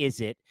money is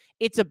it?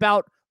 It's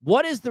about,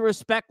 what is the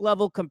respect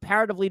level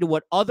comparatively to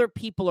what other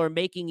people are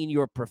making in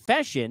your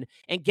profession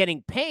and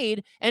getting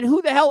paid? And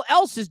who the hell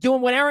else is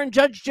doing what Aaron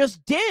Judge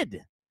just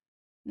did?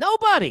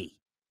 Nobody.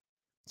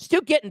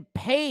 Still getting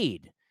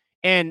paid.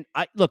 And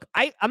I'm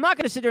not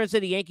going to sit there and say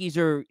the Yankees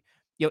are,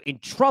 in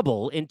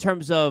trouble in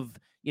terms of,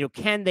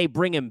 can they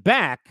bring him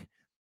back?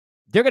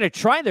 They're going to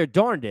try their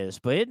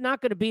darndest, but it's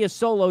not going to be a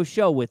solo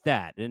show with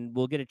that. And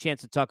we'll get a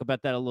chance to talk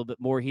about that a little bit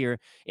more here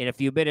in a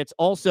few minutes.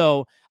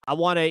 Also, I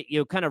want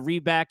to, kind of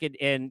read back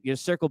and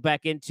circle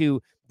back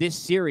into this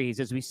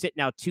series as we sit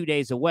now 2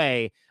 days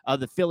away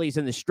of the Phillies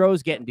and the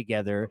Stros getting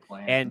together.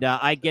 And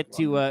I get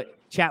to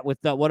chat with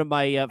one of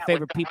my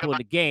favorite people in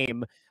the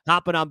game,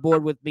 hopping on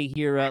board with me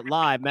here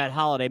live, Matt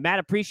Holliday. Matt,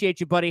 appreciate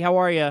you, buddy. How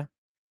are you?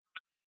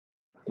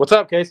 What's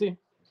up, Casey?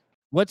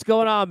 What's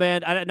going on,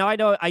 man?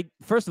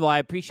 First of all, I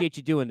appreciate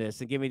you doing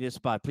this and giving me this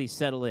spot. Please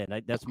settle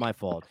in. That's my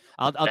fault.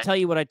 I'll tell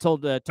you what I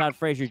told Todd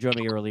Frazier joined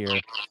me earlier.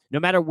 No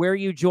matter where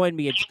you join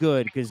me, it's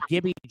good, because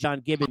John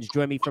Gibbons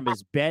joined me from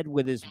his bed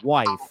with his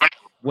wife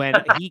when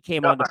he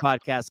came on the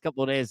podcast a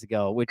couple of days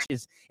ago, which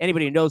is,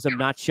 anybody who knows him,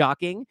 not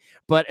shocking,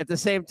 but at the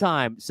same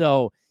time,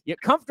 so you're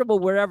comfortable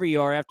wherever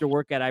you are after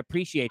workout. I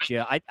appreciate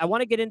you. I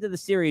want to get into the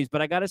series,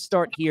 but I got to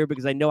start here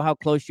because I know how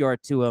close you are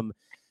to him.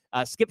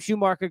 Skip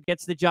Schumacher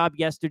gets the job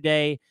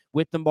yesterday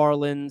with the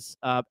Marlins.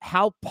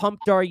 How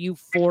pumped are you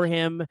for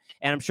him?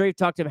 And I'm sure you've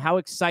talked to him. How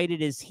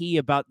excited is he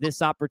about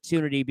this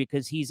opportunity?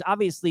 Because he's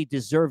obviously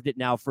deserved it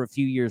now for a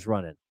few years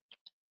running.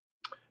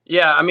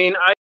 Yeah, I mean,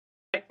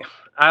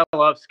 I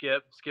love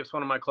Skip. Skip's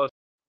one of my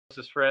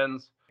closest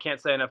friends. Can't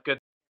say enough good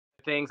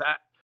things.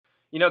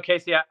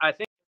 Casey, I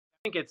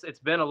think it's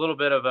been a little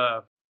bit of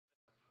a,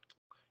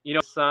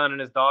 son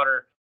and his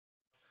daughter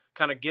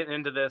kind of getting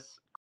into this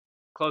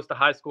close to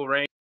high school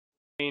range.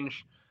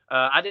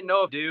 I didn't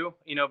know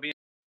being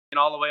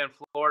all the way in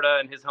Florida,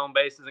 and his home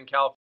base is in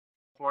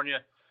California.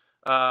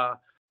 But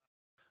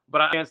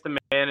I chance to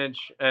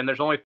manage, and there's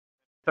only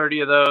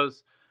 30 of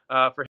those.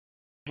 For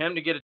him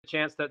to get a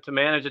chance to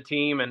manage a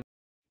team and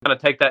kind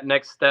of take that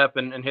next step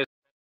in his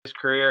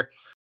career,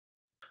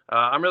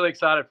 I'm really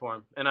excited for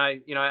him. And I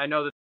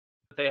know that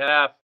they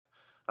have.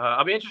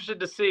 I'll be interested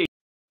to see,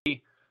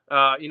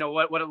 what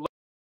it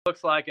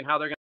looks like and how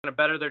they're going to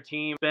better their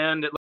team.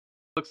 It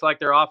looks like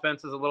their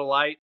offense is a little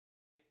light.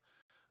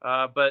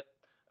 But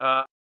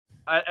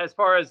as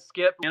far as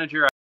Skip,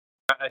 manager,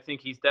 I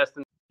think he's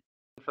destined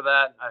for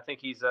that. I think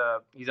he's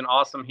an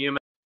awesome human,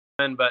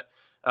 but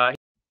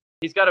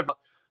he's got to,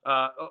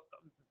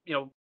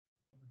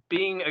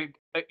 being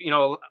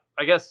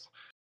I guess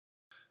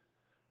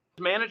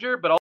manager,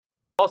 but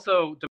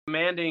also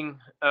demanding,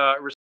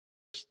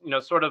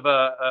 sort of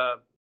a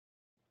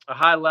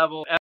high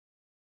level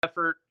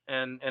effort,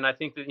 and I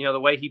think that the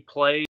way he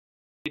played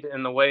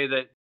and the way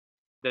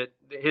that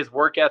his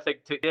work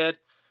ethic did,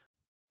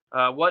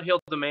 what he'll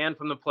demand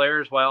from the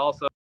players while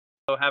also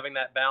having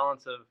that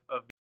balance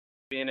of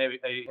being able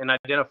and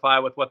identify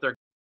with what they're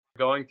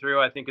going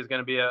through, I think is going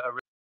to be a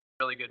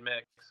really good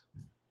mix.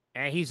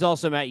 And he's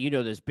also, Matt,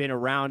 this, been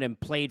around and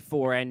played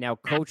for and now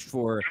coached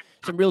for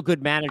some real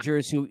good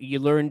managers who you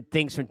learn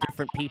things from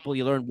different people.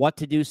 You learn what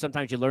to do.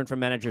 Sometimes you learn from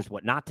managers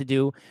what not to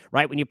do,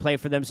 right, when you play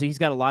for them. So he's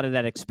got a lot of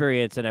that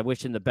experience, and I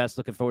wish him the best.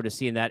 Looking forward to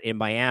seeing that in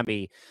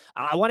Miami.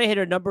 I want to hit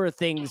a number of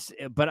things,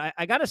 but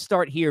I got to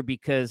start here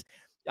because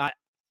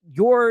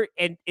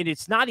and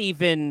it's not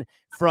even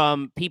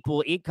from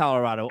people in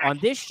Colorado on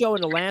this show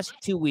in the last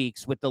 2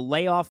 weeks with the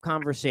layoff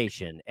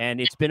conversation. And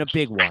it's been a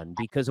big one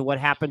because of what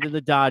happened to the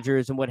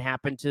Dodgers and what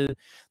happened to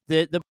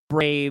the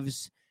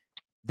Braves.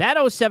 That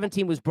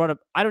 2017 was brought up,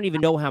 I don't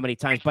even know how many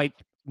times, by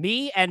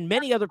me and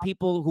many other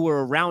people who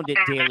were around it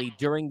daily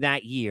during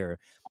that year,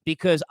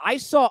 because I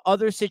saw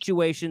other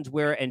situations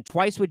where, and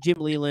twice with Jim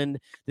Leland,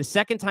 the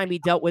second time he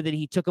dealt with it,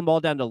 he took them all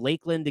down to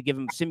Lakeland to give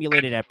him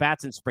simulated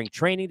at-bats in spring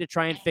training to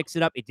try and fix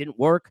it up. It didn't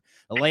work.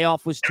 The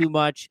layoff was too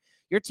much.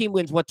 Your team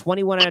wins,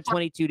 21 out of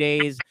 22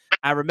 days.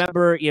 I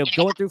remember,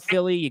 going through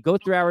Philly, you go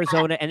through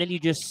Arizona, and then you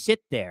just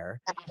sit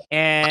there.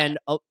 And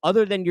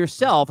other than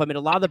yourself, I mean,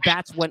 a lot of the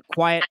bats went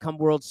quiet come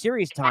World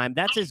Series time.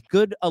 That's as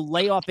good a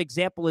layoff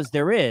example as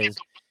there is.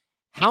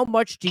 How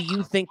much do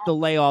you think the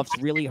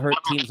layoffs really hurt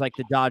teams like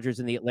the Dodgers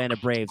and the Atlanta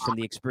Braves from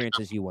the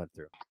experiences you went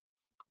through?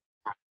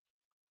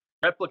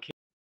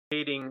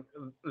 Replicating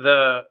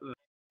the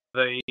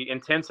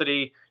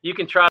intensity, you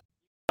can try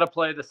to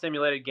play the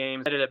simulated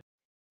games, at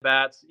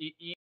bats.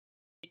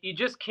 You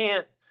just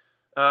can't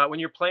when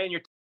you're playing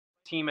your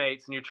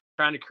teammates and you're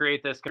trying to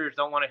create this. Hitters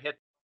don't want to hit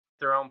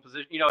their own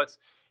position.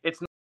 It's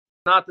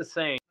not the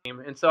same.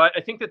 And so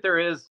I think that there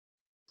is,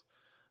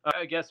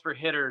 I guess, for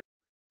hitters,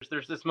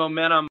 there's this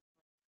momentum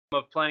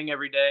of playing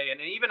every day,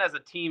 and even as a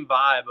team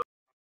vibe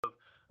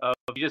of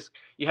you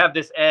have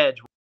this edge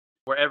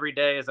where every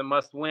day is a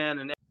must win,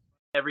 and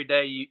every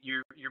day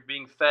you're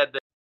being fed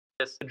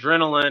this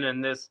adrenaline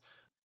and this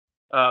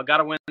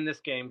gotta win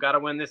this game,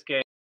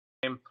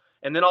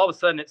 and then all of a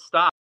sudden it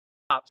stops.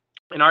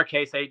 In our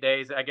case, 8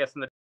 days, I guess.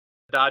 In the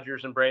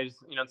Dodgers and Braves,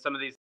 some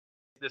of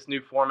this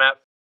new format,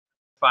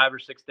 5 or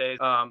 6 days.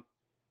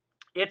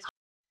 It's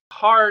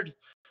hard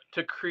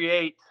to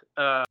create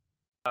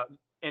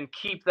and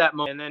keep that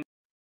moment, and then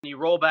you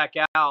roll back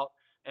out,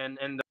 and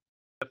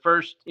the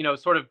first,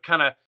 sort of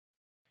kind of,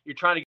 you're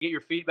trying to get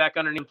your feet back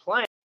underneath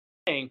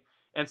playing,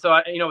 and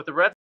so with the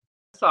Red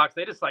Sox,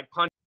 they just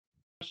punched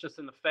us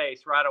in the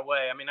face right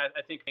away. I mean,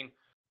 I think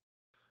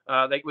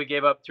we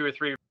gave up 2 or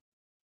 3 or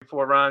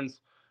 4 runs,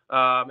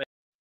 and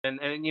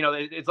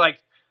it's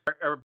like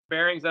our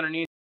bearings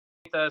underneath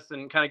us,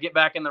 and kind of get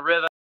back in the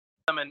rhythm,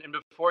 and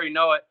before you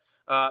know it,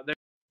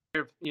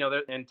 they're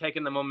and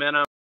taking the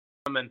momentum,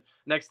 and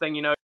next thing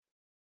you know,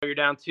 you're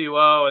down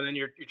 2-0, and then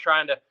you're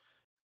trying to,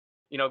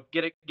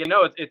 get it.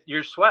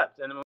 You're swept,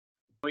 and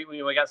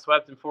we got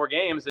swept in 4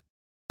 games,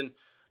 and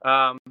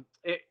were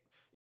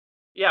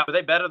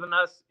they better than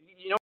us?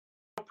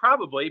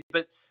 Probably,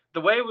 but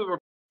the way we were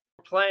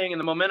playing and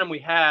the momentum we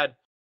had,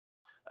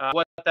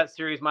 what that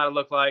series might have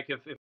looked like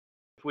if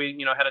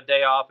we had a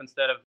day off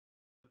instead of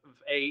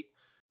 8,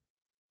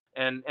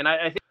 and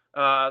I think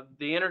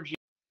the energy,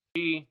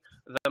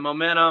 the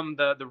momentum,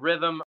 the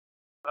rhythm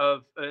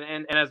of,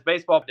 and as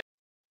baseball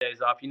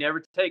days off, you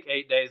never take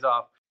 8 days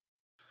off,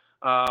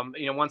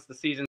 once the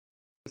season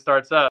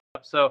starts up.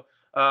 So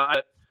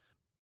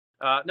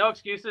no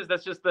excuses.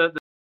 That's just the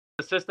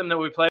system that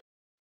we play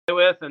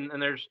with,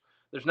 and there's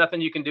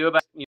nothing you can do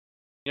about it.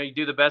 You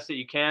do the best that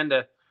you can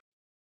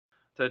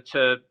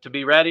to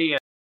be ready,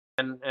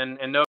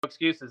 and no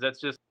excuses. That's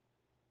just.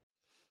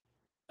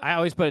 I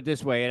always put it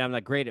this way, and I'm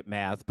not great at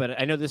math, but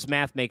I know this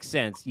math makes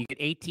sense. You get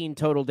 18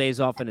 total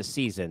days off in a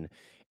season,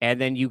 and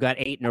then you got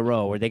 8 in a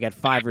row, or they got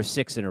 5 or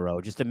 6 in a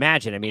row. Just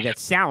imagine. I mean, that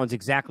sounds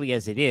exactly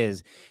as it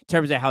is in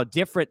terms of how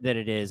different that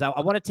it is. I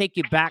want to take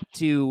you back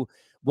to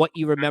what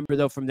you remember,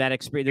 though, from that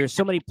experience. There's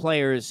so many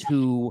players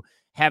who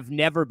have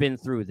never been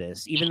through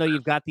this, even though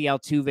you've got the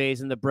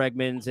Altuves and the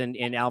Bregmans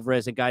and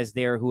Alvarez and guys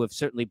there who have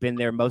certainly been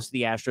there. Most of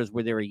the Astros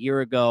were there a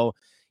year ago.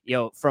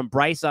 From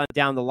Bryce on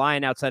down the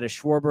line outside of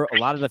Schwarber, a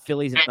lot of the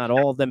Phillies, if not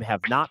all of them,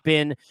 have not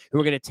been, who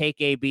are going to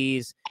take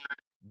ABs.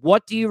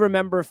 What do you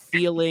remember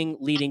feeling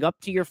leading up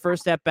to your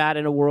first at-bat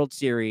in a World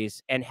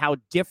Series, and how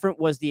different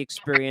was the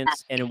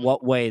experience, and in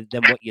what way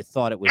than what you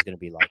thought it was going to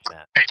be like,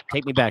 Matt?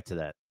 Take me back to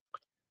that.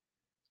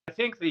 I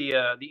think the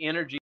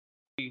energy,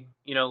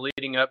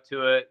 leading up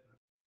to it,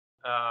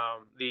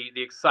 the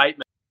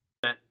excitement,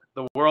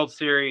 the World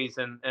Series,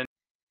 and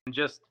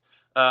just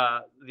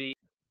the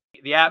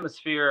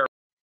atmosphere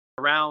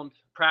around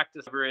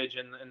practice coverage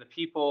and the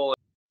people,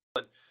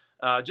 and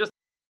just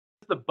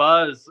the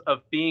buzz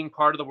of being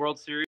part of the World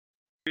Series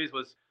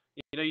was,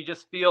 you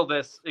just feel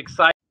this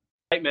excitement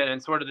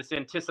and sort of this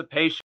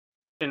anticipation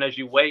as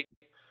you wait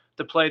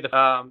to play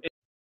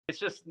it's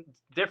just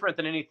different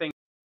than anything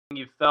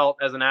you've felt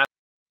as an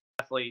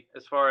athlete,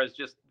 as far as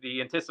just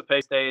the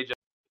anticipation stage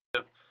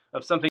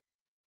of something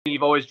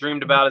you've always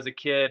dreamed about as a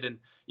kid and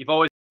you've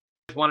always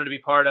wanted to be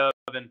part of,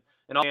 and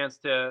all chance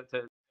to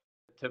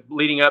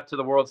leading up to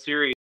the World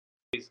Series.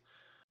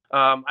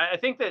 I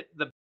think that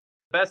the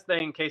best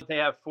thing, in case they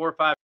have 4 or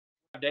 5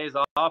 days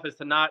off, is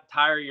to not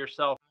tire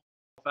yourself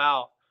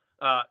out,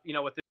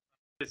 with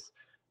this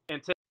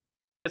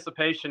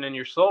anticipation in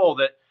your soul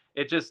that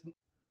it just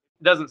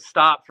doesn't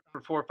stop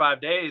for 4 or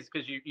 5 days,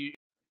 because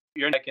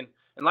you're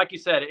and like you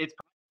said, it's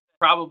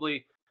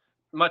probably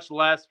much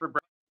less for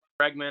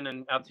Bregman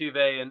and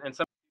Altuve and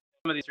some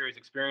of these series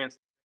experience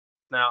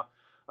now.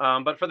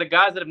 But for the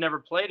guys that have never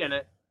played in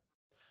it,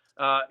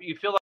 you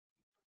feel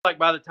like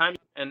by the time,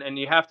 and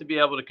you have to be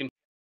able to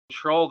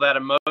control that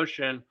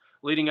emotion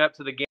leading up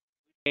to the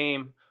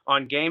game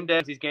on game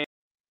days. These games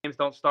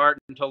don't start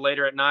until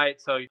later at night,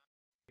 so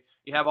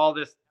you have all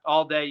this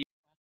all day.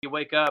 You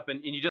wake up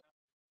and you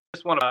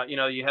just want to,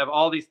 you have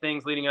all these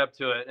things leading up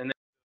to it, and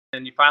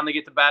then you finally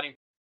get to batting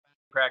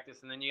practice,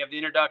 and then you have the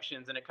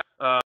introductions, and it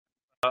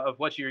of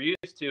what you're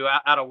used to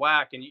out of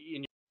whack, and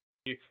you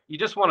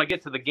just want to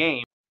get to the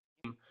game,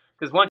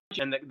 because once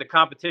the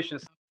competition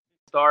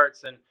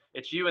starts and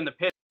it's you and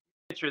the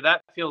pitcher,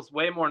 that feels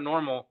way more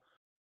normal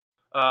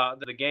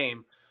than the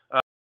game.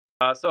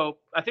 So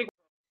I think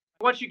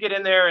once you get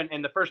in there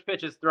and the first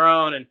pitch is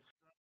thrown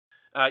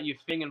and you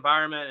feel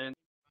environment and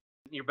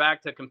you're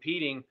back to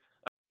competing,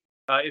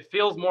 it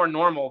feels more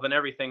normal than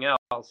everything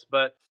else.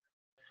 But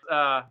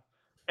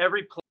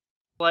every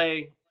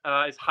play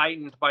is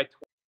heightened by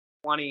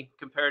 20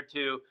 compared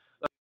to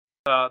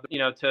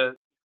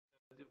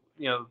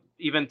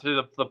even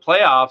through the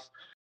playoffs.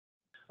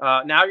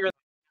 Now you're in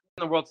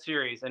the World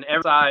Series, and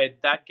every side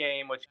that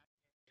game, which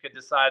could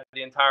decide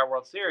the entire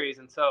World Series,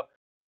 and so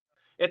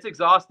it's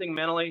exhausting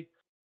mentally.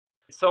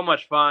 It's so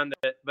much fun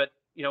but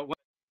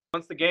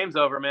once the game's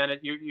over, man,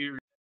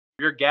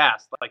 you're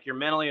gassed, like you're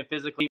mentally and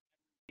physically,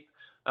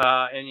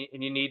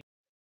 and you need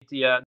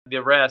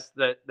the rest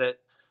that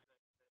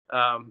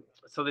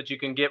so that you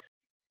can get.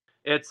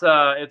 It's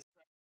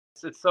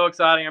so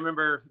exciting. I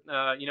remember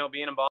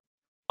being in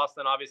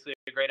Boston, obviously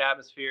a great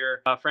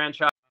atmosphere,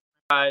 franchise,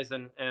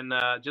 and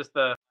just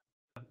the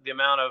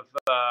amount of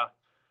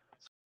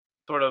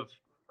sort of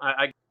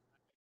I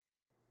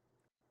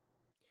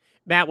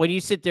Matt, when you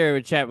sit there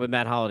and chat with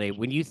Matt Holliday,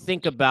 when you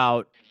think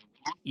about,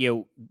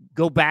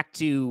 go back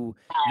to,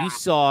 you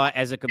saw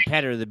as a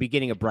competitor the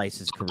beginning of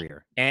Bryce's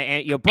career,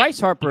 and Bryce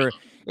Harper.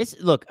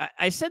 Look,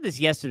 I said this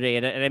yesterday,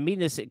 and I mean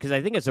this because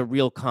I think it's a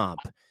real comp.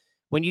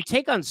 When you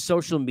take on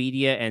social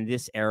media and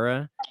this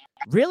era,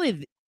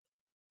 really,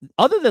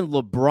 other than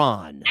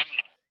LeBron,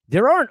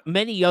 there aren't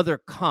many other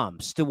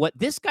comps to what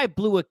this guy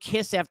blew a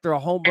kiss after a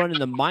home run in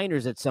the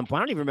minors at some point.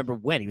 I don't even remember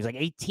when. He was like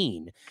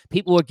 18.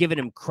 People were giving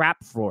him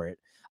crap for it.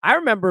 I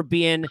remember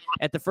being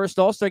at the first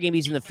All-Star game.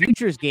 He's in the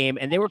Futures game,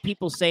 and there were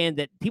people saying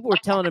that people were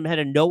telling him how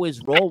to know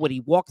his role when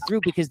he walked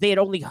through because they had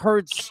only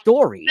heard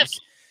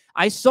stories.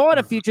 I saw at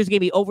a Futures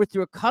game he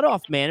overthrew a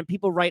cutoff man, and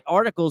people write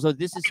articles of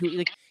this is who.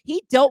 Like,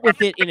 he dealt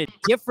with it in a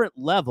different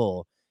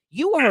level.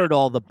 You heard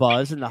all the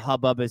buzz and the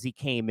hubbub as he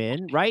came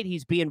in, right?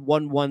 He's being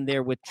 1-1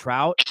 there with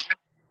Trout.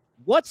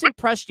 What's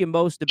impressed you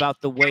most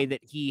about the way that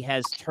he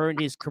has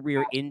turned his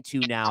career into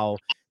now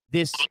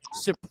this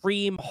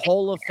supreme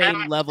Hall of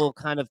Fame level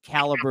kind of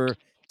caliber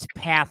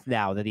path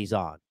now that he's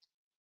on?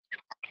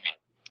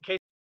 Casey,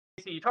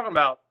 you're talking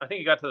about, I think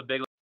he got to the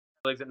big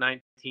leagues at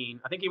 19.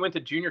 I think he went to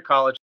junior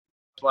college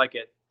like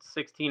at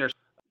 16 or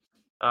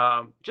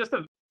just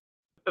a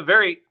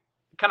very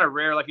kind of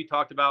rare, like you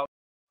talked about.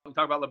 You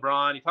talk about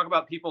LeBron. You talk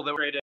about people that were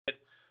rated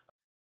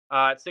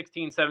at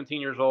 16, 17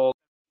 years old.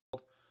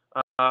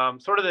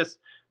 Sort of this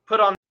put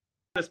on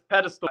this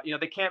pedestal.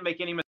 They can't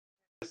make any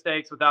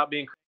mistakes without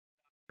being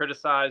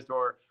criticized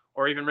or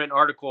even written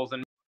articles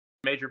and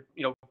major.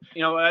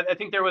 I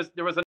think there was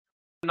a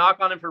knock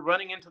on him for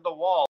running into the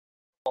wall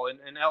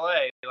in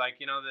LA. Like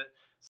that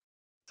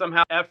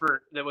somehow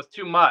effort that was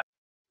too much,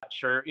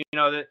 or he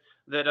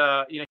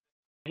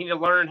need to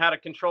learn how to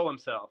control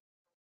himself.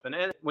 And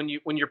when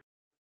you're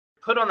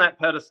put on that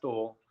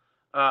pedestal,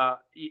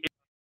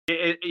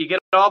 you get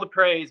all the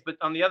praise, but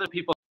on the other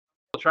people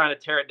trying to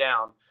tear it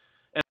down.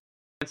 And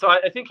so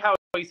I think how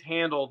he's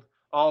handled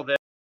all this,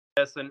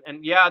 and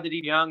yeah, that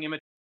he's young,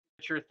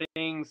 immature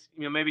things,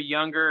 maybe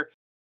younger.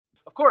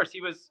 Of course,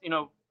 he was,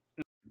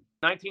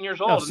 19 years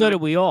old. No, so did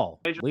we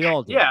all. We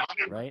all did. Yeah.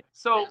 Right.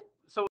 So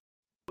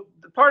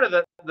part of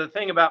the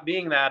thing about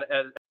being that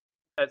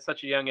at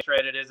such a young age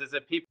is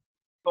that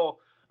people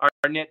are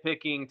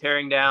nitpicking,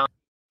 tearing down,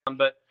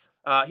 but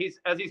he's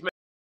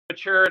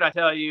matured. I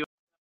tell you,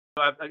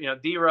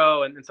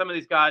 D-Row and some of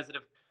these guys that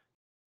have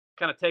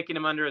kind of taken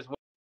him under his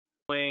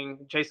wing.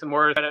 Jason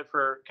Moore's credit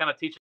for kind of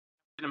teaching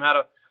him how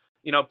to,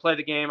 play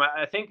the game.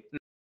 I think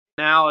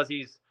now as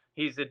he's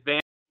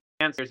advanced,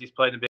 as he's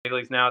played in the big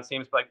leagues now, it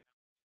seems like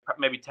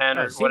maybe 10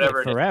 or whatever.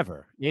 Like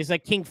forever. He's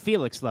like King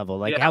Felix level.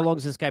 Like, how long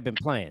has this guy been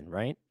playing,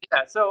 right?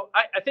 Yeah. So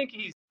I think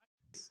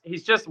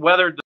he's just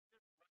weathered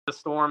the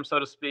storm, so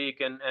to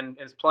speak, and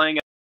is playing.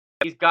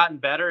 He's gotten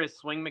better. His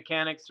swing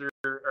mechanics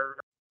are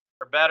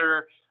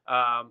better.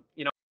 I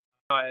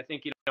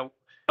think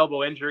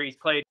elbow injury. He's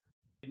played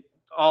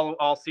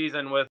all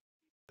season with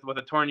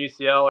a torn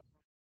UCL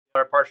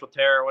or a partial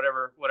tear or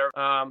whatever.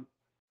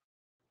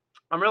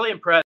 I'm really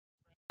impressed,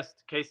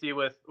 Casey,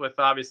 with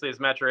obviously his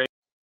maturation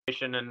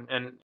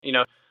and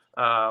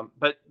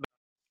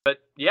but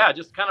yeah,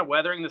 just kind of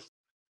weathering the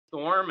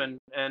storm and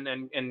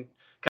kind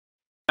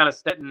of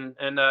sitting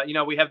and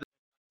we have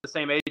the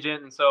same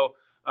agent, and so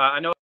I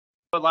know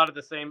a lot of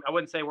the same. I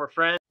wouldn't say we're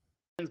friends,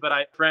 but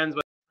I'm friends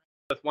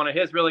with one of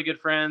his really good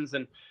friends,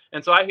 and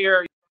so I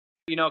hear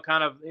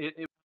kind of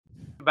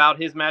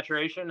about his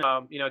maturation,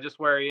 just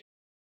where he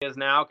is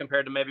now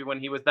compared to maybe when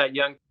he was that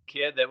young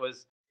kid that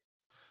was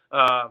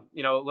a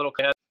little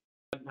kid,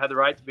 had the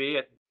right to be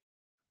at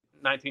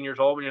 19 years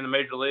old when you're in the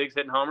major leagues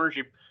hitting homers.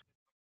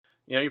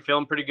 You're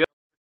feeling pretty good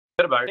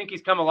about it. I think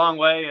he's come a long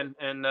way, and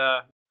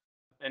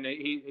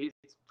he's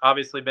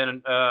obviously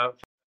been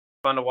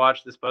fun to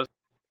watch this post.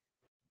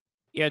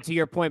 Yeah, to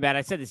your point, Matt,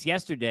 I said this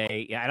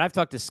yesterday, and I've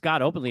talked to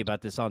Scott openly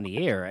about this on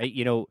the air.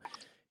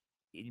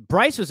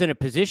 Bryce was in a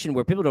position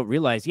where people don't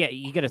realize,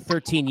 you get a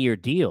 13-year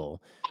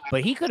deal,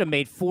 but he could have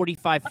made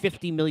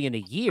 $45-50 million a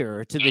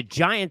year to the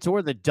Giants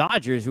or the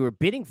Dodgers, who were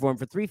bidding for him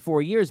for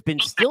 3-4 years, been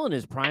still in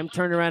his prime,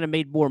 turned around and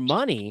made more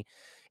money.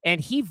 And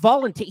he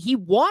he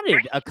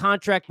wanted a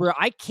contract where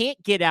I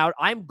can't get out.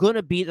 I'm going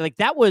to be like,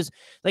 that was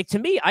like, to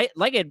me, I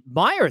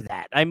admire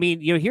that. I mean,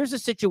 here's a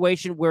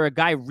situation where a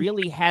guy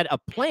really had a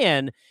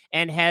plan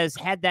and has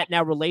had that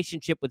now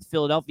relationship with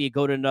Philadelphia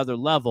go to another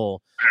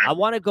level. I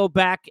want to go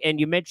back, and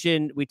you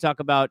mentioned, we talk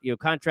about,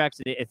 contracts,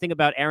 and think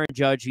about Aaron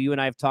Judge, who you and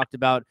I have talked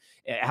about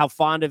how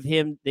fond of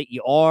him that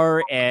you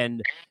are,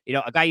 and,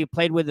 a guy you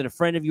played with and a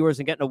friend of yours,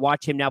 and getting to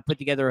watch him now put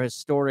together a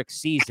historic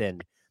season.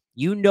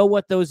 You know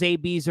what those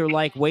ABs are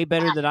like way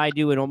better than I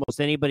do and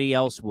almost anybody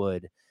else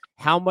would.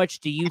 How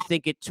much do you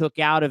think it took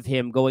out of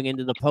him going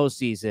into the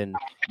postseason,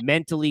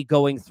 mentally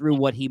going through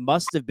what he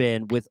must have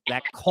been with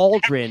that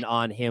cauldron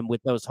on him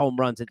with those home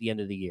runs at the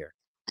end of the year?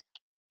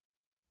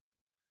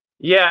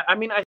 Yeah, I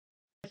mean, I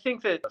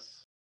think that,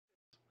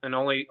 and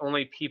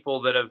only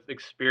people that have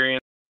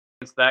experienced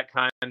that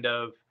kind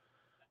of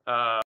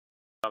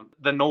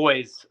the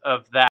noise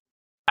of that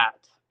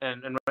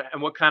and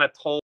what kind of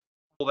toll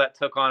that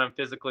took on him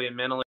physically and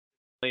mentally.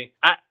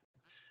 I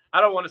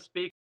don't want to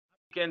speak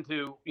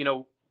into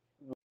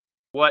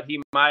what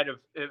he might have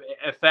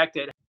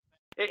affected.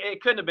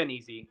 It couldn't have been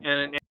easy,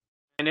 and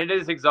it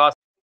is exhausting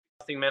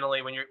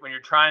mentally when you're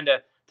trying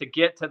to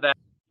get to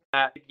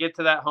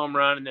that home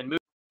run and then move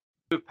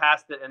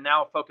past it and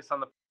now focus on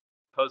the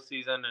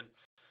postseason.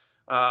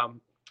 And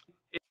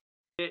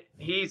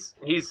he's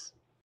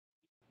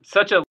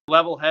such a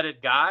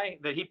level-headed guy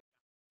that he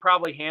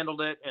probably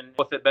handled it and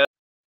with it better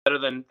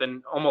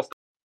than almost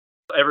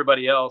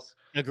everybody else.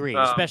 Agreed,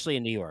 especially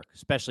in New York.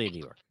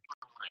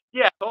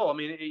 Yeah, cool. I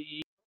mean,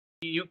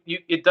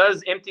 it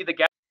does empty the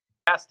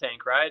gas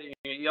tank, right?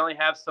 You only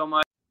have so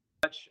much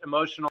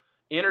emotional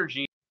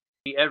energy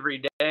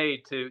every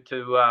day to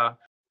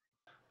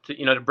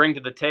bring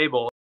to the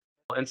table,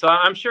 and so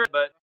I'm sure.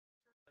 But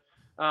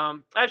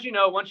as you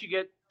know, once you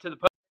get to the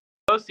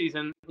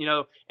postseason,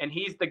 and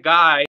he's the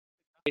guy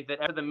that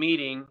at the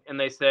meeting, and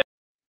they said,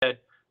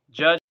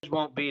 Judge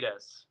won't beat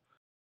us.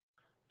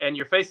 And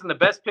you're facing the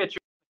best pitcher,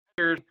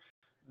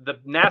 the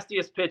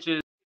nastiest pitches,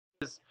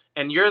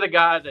 and you're the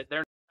guy that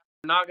they're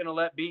not going to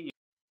let beat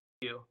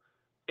you.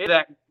 It's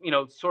that,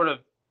 sort of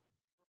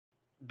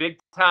big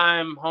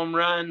time home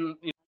run,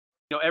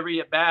 every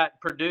at bat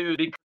Purdue,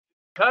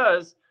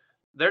 because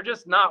they're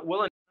just not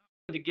willing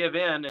to give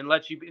in and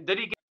let you. Did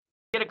he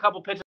get a couple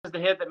pitches to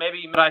hit that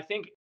maybe? But I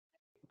think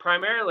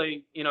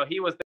primarily, he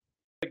was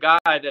the guy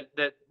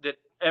that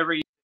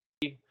every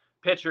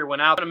pitcher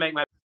went out to make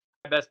my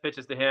best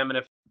pitches to him, and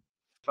if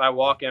I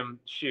walk him,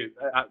 shoot,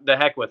 the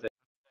heck with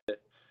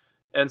it.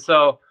 And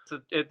so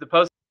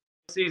the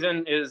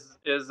postseason is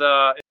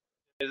a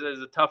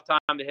tough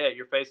time to hit.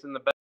 You're facing the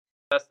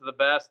best of the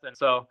best, and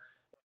so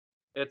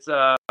it's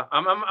I'm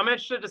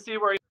interested to see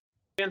where he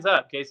hands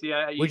up, Casey.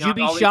 Would you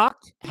be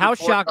shocked? How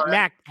shocked,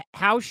 Mac?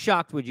 How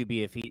shocked would you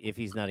be if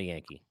he's not a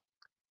Yankee?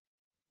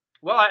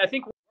 Well, I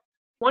think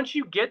once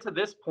you get to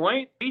this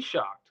point, be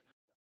shocked.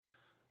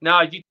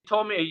 Now, you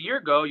told me a year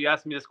ago, you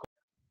asked me this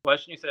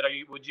question. You said,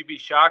 would you be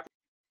shocked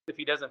if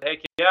he doesn't take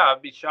it? Yeah,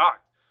 I'd be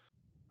shocked.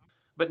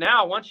 But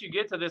now, once you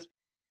get to this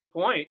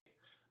point,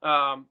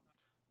 now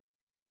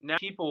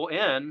people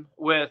in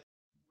with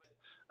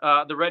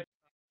the red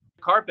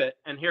carpet,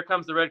 and here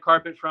comes the red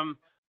carpet from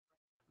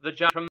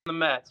the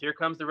Mets. Here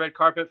comes the red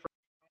carpet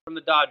from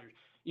the Dodgers.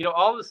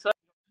 All of a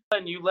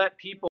sudden, you let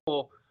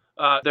people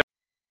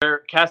their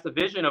cast a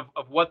vision of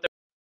what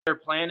their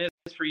plan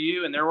is for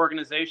you and their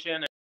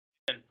organization,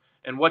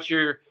 and what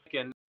you're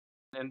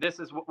and this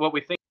is what we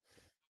think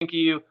of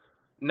you.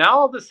 Now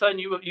all of a sudden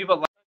you've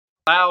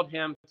allowed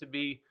him to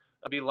be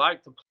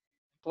liked to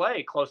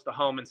play close to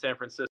home in San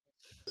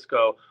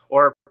Francisco,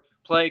 or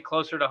play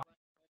closer to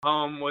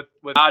home with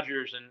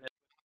Dodgers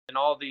and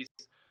all these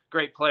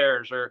great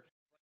players, or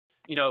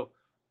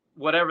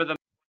whatever the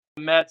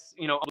Mets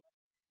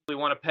we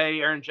want to pay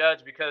Aaron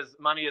Judge because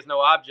money is no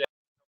object,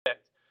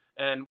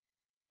 and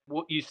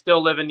you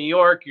still live in New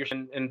York, you're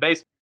in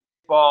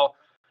baseball,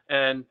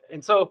 and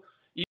so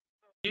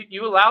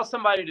you allow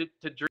somebody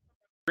to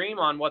dream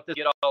on what this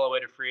get all the way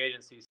to free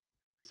agency.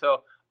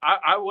 So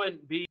I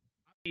wouldn't be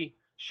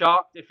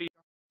shocked if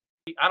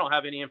I don't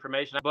have any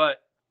information,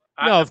 but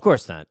no, of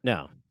course not.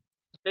 No,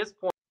 at this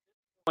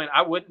point,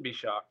 I wouldn't be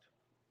shocked.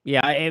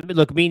 Yeah,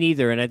 look, me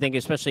neither, and I think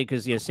especially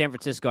because San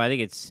Francisco, I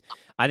think it's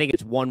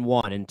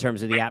 1-1 in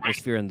terms of the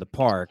atmosphere in the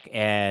park,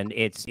 and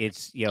it's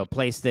a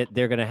place that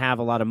they're going to have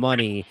a lot of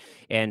money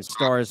and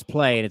stars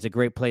play, and it's a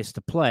great place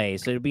to play.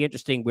 So it'll be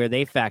interesting where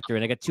they factor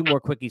in. I got two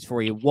more quickies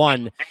for you.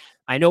 One,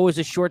 I know it was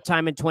a short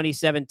time in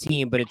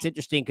 2017, but it's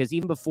interesting because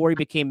even before he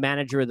became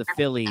manager of the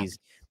Phillies,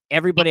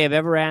 everybody I've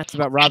ever asked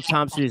about Rob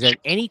Thompson who's had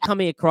any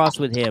coming across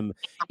with him,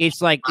 it's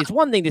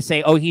one thing to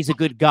say, oh, he's a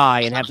good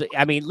guy, and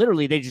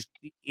literally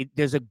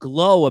there's a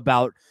glow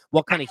about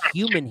what kind of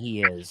human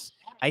he is.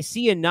 I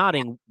see you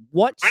nodding.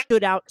 What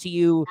stood out to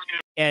you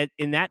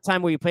in that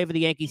time where you played for the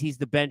Yankees? He's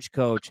the bench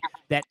coach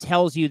that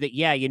tells you that,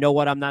 yeah, you know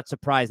what? I'm not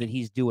surprised that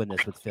he's doing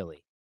this with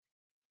Philly.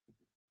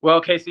 Well,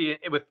 Casey,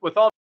 with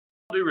all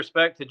due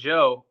respect to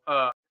Joe,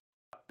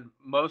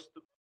 almost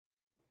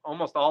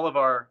all of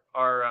our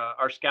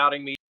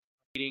scouting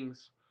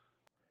meetings,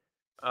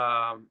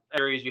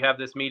 areas you have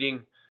this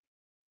meeting,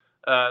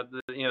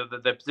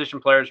 the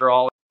position players are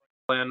all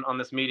in on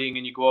this meeting,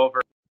 and you go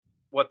over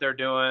what they're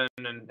doing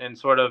and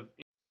sort of,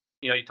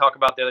 you talk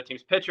about the other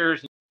team's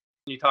pitchers, and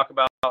you talk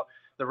about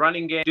the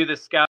running game, do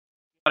this scouting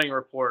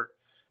report.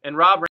 And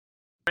Rob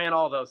ran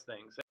all those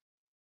things.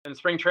 In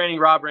spring training,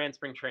 Rob ran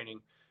spring training.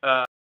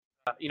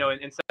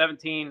 In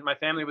 17, my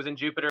family was in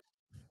Jupiter,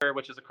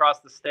 which is across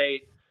the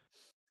state,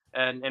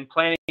 and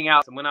planning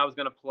out when I was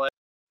going to play.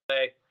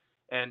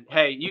 And,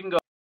 hey, you can go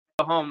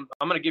home.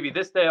 I'm going to give you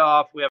this day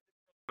off. We have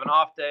an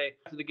off day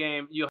after the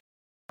game. You'll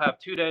have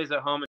 2 days at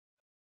home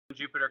in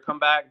Jupiter. Come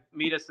back,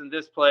 meet us in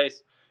this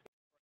place.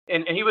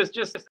 And he was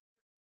just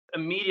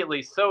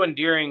immediately so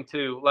endearing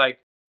to,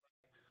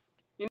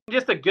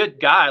 just a good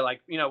guy.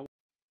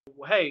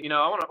 Hey,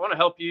 I want to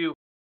help you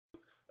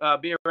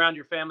be around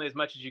your family as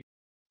much as you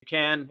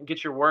can,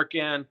 get your work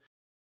in.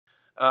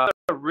 A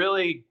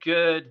really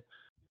good,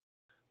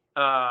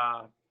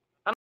 I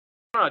don't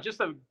know, just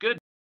a good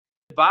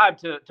vibe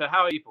to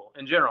how people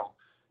in general.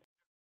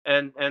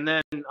 And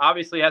then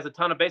obviously has a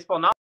ton of baseball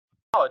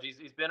knowledge.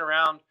 He's been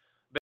around.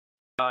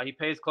 He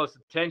pays close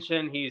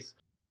attention. He's,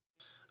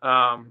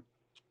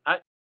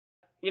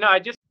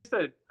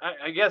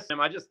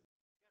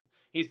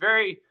 he's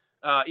very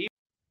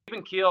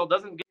even keel.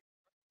 Doesn't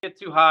get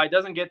too high.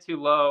 Doesn't get too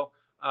low.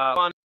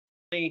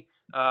 Funny.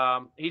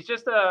 He's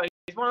just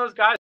he's one of those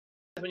guys.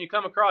 When you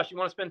come across, you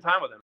want to spend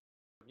time with him.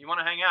 You want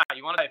to hang out.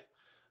 You want to.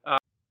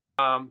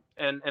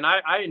 And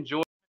I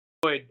enjoyed,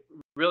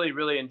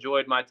 really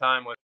enjoyed my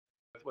time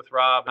with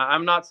Rob.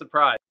 I'm not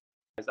surprised.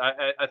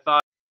 I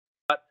thought,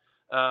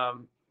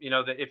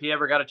 that if he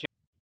ever got a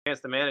chance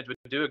to manage, would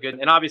do a good.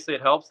 And obviously,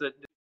 it helps that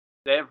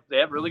they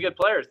have really good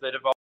players that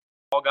have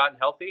all gotten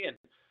healthy. And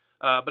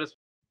but as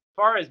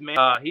far as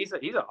he's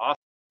an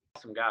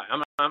awesome guy.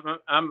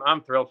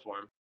 I'm thrilled for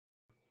him.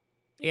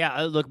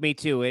 Yeah, look, me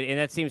too, and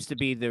that seems to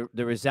be the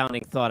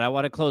resounding thought. I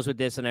want to close with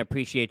this, and I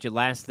appreciate your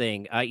last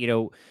thing.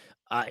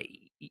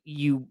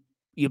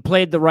 You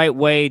played the right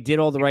way, did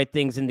all the right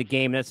things in the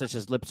game. That's such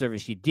as lip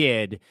service you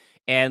did.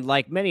 And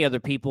like many other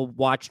people,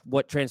 watched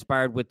what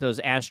transpired with those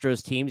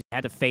Astros teams.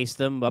 Had to face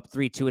them up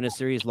 3-2 in a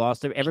series,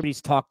 lost them.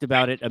 Everybody's talked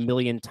about it a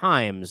million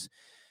times.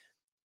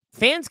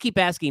 Fans keep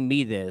asking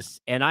me this,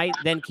 and I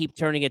then keep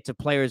turning it to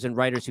players and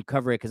writers who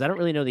cover it because I don't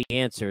really know the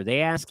answer.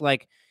 They ask,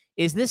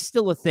 is this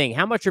still a thing?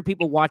 How much are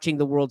people watching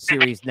the World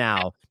Series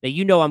now?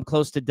 Now, I'm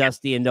close to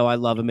Dusty and know I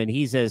love him. And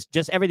he says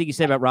just everything you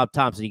said about Rob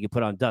Thompson, you can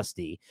put on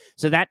Dusty.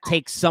 So that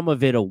takes some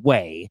of it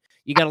away.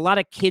 You got a lot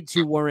of kids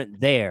who weren't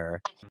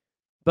there.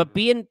 But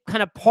being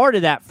kind of part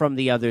of that from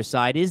the other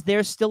side, is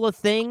there still a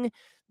thing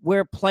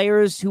where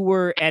players who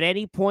were at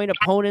any point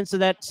opponents of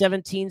that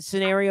 17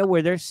 scenario,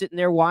 where they're sitting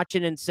there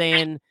watching and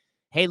saying,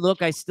 hey,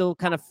 look, I still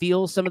kind of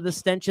feel some of the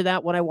stench of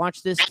that when I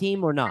watch this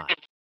team, or not?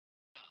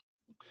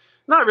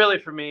 Not really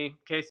for me,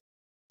 Casey.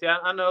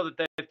 I know that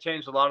they've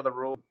changed a lot of the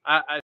rules.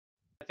 I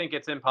think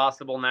it's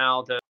impossible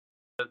now to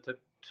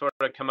sort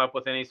of come up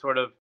with any sort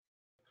of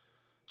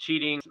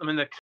cheating. I mean,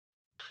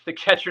 the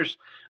catchers.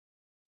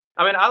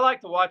 I mean, I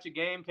like to watch a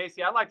game,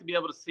 Casey. I like to be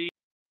able to see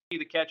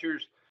the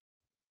catchers.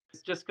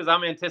 It's just because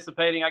I'm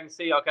anticipating. I can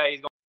see, okay,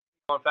 he's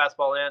going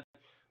fastball in.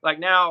 Like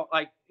now,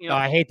 like, you know,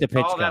 I hate the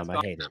pitch all count. that's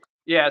I hate it.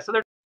 Yeah, so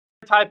they're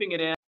typing it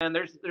in, and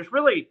there's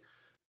really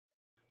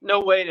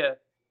no way to,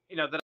 you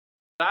know, that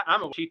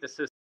I'm going to cheat the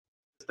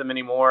system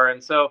anymore.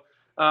 And so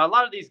a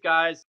lot of these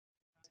guys,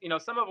 you know,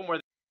 some of them were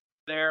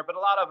there, but a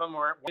lot of them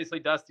were, obviously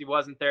Dusty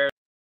wasn't there.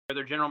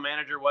 Their general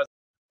manager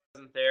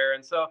wasn't there.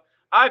 And so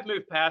I've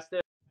moved past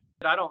it.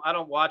 I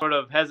don't watch sort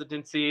of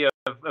hesitancy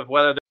of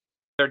whether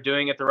they're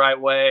doing it the right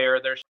way or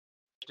they're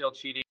still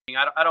cheating.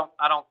 I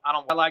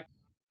like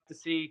to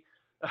see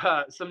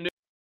some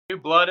new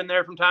blood in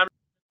there from time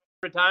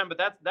to time, but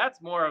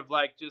that's more of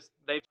like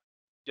they've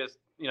just,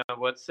 you know,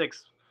 what,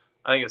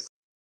 I think it's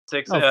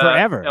six.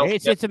 Forever.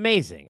 It's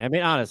amazing. I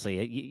mean,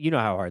 honestly, you know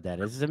how hard that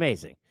is. It's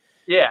amazing.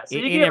 Yeah. So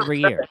in every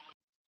year.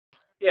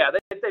 Yeah,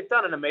 they've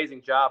done an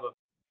amazing job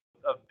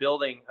of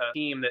building a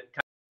team that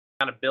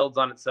kind of builds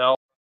on itself,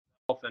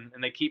 and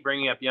they keep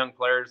bringing up young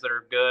players that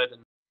are good.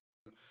 And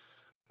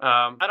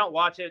I don't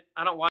watch it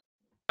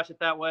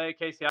that way,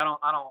 Casey. I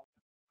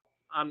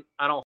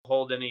don't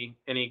hold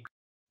any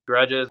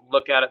grudges.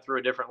 Look at it through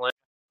a different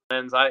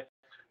lens.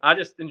 I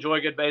just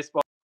enjoy good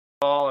baseball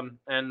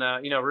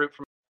and you know, root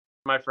for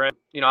my friend.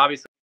 You know,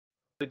 obviously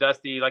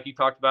Dusty, like you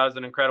talked about, is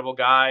an incredible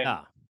guy.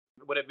 Yeah.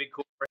 Would it be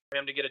cool for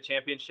him to get a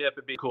championship?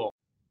 It'd be cool.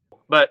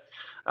 But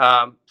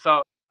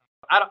so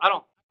I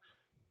don't,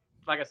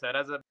 like I said,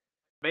 as a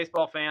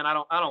baseball fan, I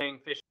don't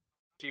think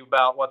fishy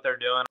about what they're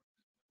doing.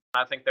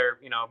 I think they're,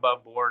 you know,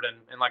 above board,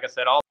 and like I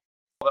said, all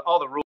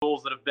the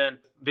rules that have been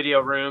video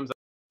rooms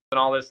and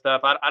all this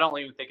stuff, I don't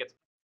even think it's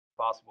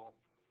possible.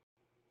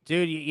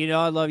 Dude, you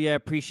know I love you. I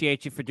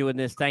appreciate you for doing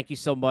this. Thank you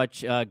so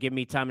much. Give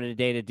me time in the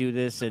day to do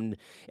this, and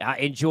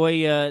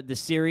enjoy the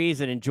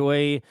series, and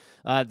enjoy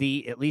at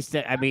least.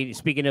 I mean,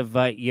 speaking of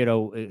you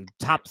know,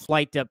 top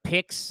flight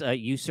picks,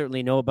 you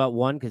certainly know about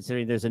one,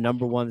 considering there's a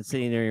number one that's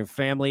sitting there in your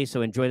family.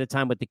 So enjoy the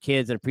time with the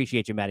kids, and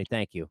appreciate you, Matty.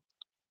 Thank you.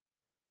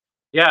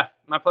 Yeah,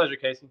 my pleasure,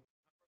 Casey.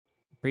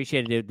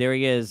 Appreciate it, dude. There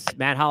he is,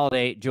 Matt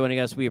Holliday,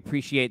 joining us. We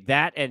appreciate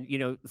that. And, you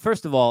know,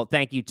 first of all,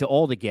 thank you to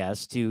all the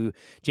guests, to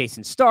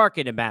Jayson Stark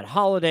and to Matt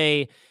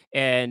Holliday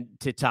and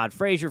to Todd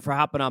Frazier for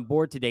hopping on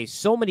board today.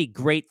 So many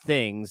great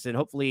things. And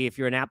hopefully, if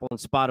you're an Apple and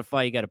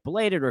Spotify, you got it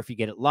belated, or if you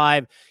get it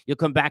live, you'll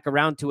come back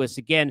around to us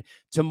again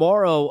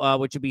tomorrow,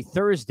 which will be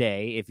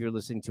Thursday. If you're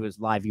listening to us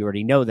live, you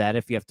already know that.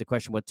 If you have to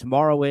question what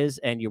tomorrow is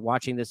and you're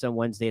watching this on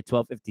Wednesday at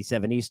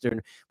 12:57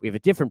 Eastern, we have a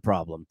different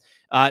problem.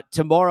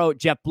 Tomorrow,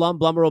 Jeff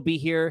Blummer will be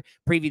here,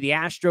 preview the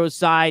Astros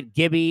side.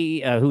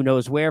 Gibby, who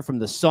knows where, from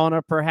the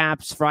sauna,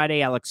 perhaps.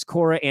 Friday, Alex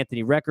Cora,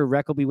 Anthony Recker.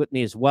 Reck will be with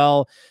me as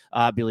well.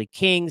 Billy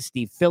King,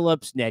 Steve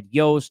Phillips, Ned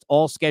Yost,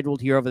 all scheduled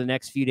here over the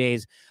next few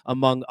days,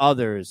 among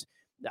others.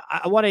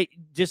 I want to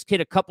just hit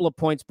a couple of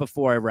points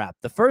before I wrap.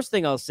 The first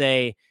thing I'll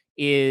say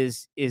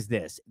is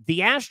this.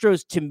 The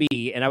Astros, to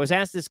me, and I was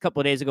asked this a couple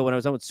of days ago when I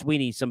was on with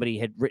Sweeney, somebody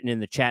had written in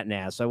the chat and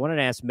asked, so I wanted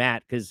to ask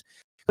Matt, because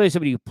clearly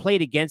somebody who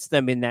played against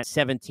them in that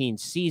 17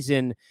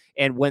 season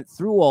and went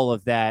through all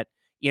of that,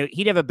 you know,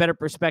 he'd have a better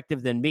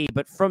perspective than me.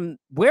 But from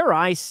where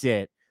I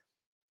sit,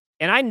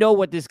 and I know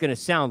what this is going to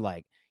sound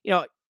like, you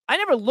know, I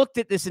never looked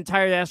at this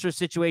entire Astros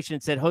situation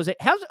and said, Jose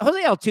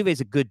Altuve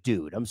is a good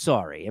dude. I'm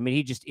sorry. I mean,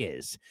 he just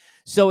is.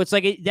 So it's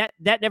like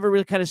that never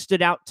really kind of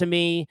stood out to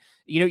me.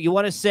 You know, you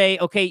want to say,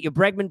 okay, you're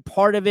Bregman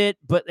part of it,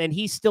 and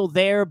he's still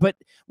there. But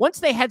once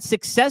they had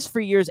success for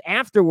years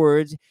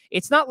afterwards,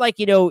 it's not like,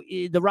 you know,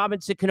 the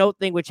Robinson Cano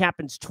thing, which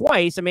happens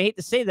twice. I mean, I hate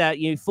to say that.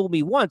 You fool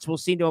me once. We'll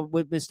see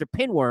with Mr.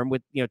 Pinworm,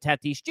 with, you know,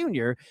 Tatis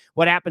Jr.,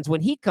 what happens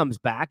when he comes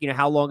back. You know,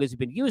 how long has he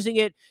been using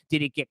it?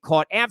 Did it get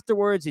caught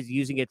afterwards? Is he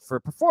using it for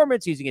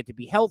performance? Using it to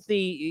be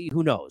healthy?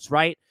 Who knows,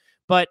 right?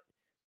 But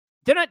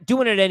they're not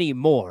doing it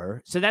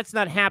anymore, so that's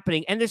not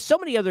happening. And there's so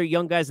many other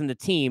young guys in the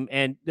team,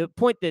 and the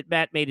point that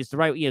Matt made is the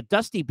right, you know,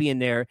 Dusty being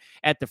there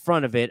at the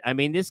front of it. I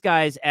mean, this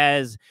guy's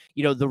as,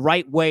 you know, the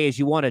right way as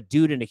you want a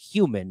dude and a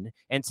human,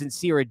 and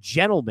sincere, a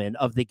gentleman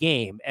of the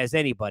game as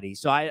anybody.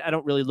 So I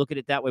don't really look at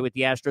it that way with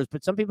the Astros,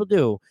 but some people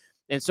do.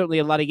 And certainly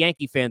a lot of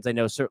Yankee fans I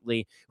know,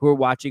 certainly, who are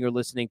watching or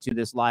listening to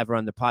this live or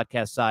on the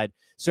podcast side,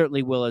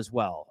 certainly will as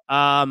well.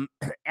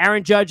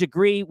 Aaron Judge,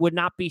 agree, would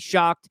not be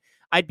shocked.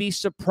 I'd be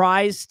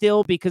surprised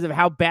still because of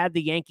how bad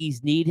the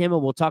Yankees need him.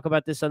 And we'll talk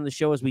about this on the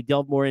show as we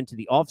delve more into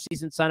the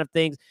offseason side of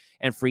things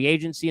and free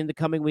agency in the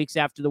coming weeks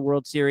after the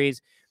World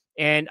Series.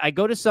 And I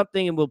go to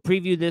something, and we'll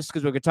preview this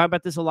because we're going to talk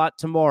about this a lot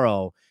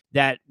tomorrow,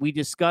 that we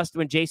discussed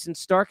when Jayson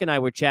Stark and I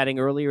were chatting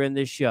earlier in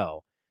this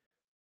show.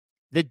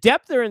 The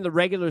depth there in the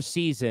regular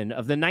season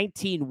of the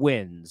 19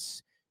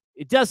 wins,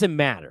 It doesn't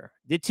matter.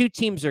 The two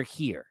teams are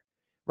here,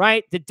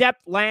 right? The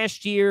depth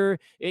last year,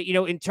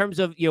 in terms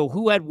of,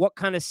 who had what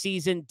kind of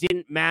season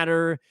didn't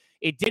matter.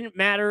 It didn't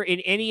matter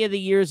in any of the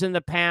years in the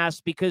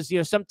past because,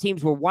 some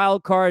teams were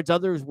wild cards,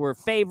 others were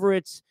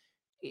favorites.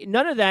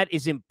 None of that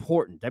is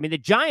important. I mean, the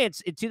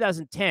Giants in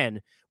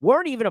 2010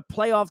 weren't even a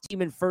playoff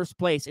team in first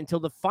place until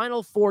the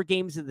final 4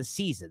 games of the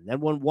season, then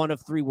won 1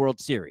 of 3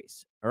 World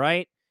Series. All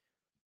right.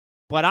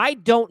 But I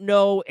don't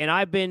know, and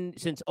I've been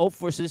since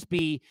 04, so this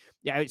be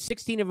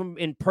 16 of them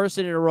in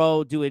person in a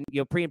row, doing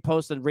pre and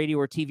post on radio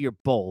or TV or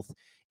both,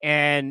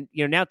 and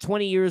now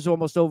 20 years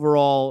almost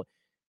overall.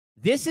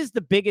 This is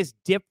the biggest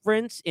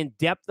difference in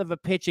depth of a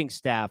pitching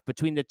staff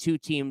between the two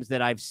teams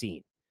that I've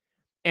seen,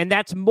 and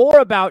that's more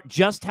about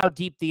just how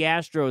deep the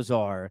Astros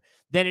are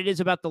than it is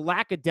about the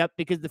lack of depth,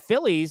 because the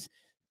Phillies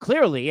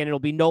clearly, and it'll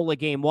be Nola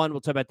game 1. We'll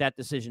talk about that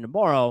decision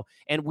tomorrow,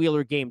 and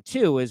Wheeler game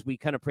 2, as we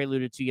kind of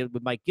preluded to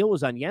with Mike Gill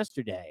was on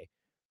yesterday.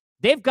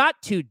 They've got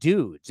 2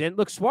 dudes, and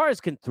look, Suarez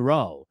can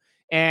throw.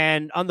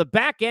 And on the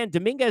back end,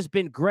 Dominguez has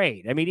been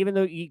great. I mean, even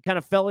though he kind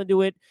of fell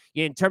into it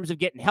in terms of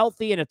getting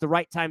healthy and at the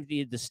right time,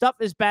 the stuff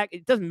is back.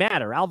 It doesn't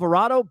matter.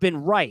 Alvarado been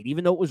right,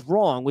 even though it was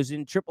wrong, was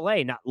in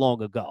AAA not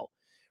long ago,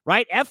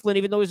 right? Eflin,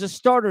 even though he was a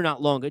starter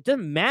not long ago, it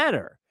doesn't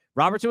matter.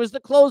 Robertson was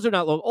the closer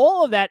not long.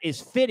 All of that is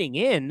fitting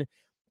in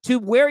to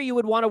where you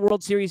would want a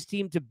World Series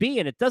team to be.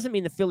 And it doesn't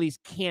mean the Phillies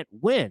can't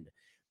win.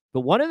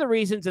 But one of the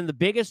reasons, and the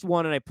biggest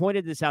one, and I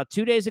pointed this out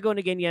 2 days ago and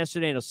again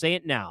yesterday, and I'll say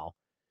it now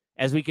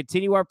as we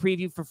continue our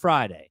preview for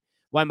Friday,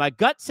 why my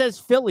gut says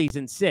Phillies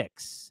in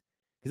 6,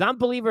 because I'm a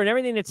believer in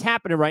everything that's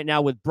happening right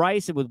now with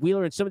Bryce and with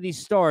Wheeler and some of these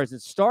stars, and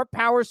star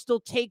power still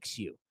takes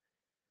you.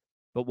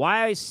 But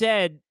why I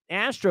said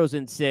Astros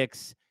in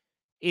 6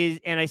 is,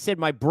 and I said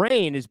my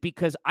brain, is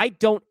because I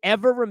don't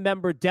ever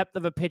remember depth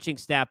of a pitching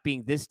staff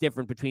being this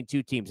different between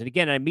two teams. And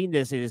again, I mean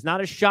this, it is not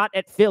a shot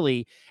at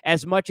Philly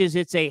as much as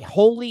it's a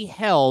holy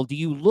hell. Do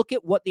you look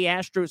at what the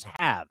Astros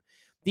have?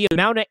 The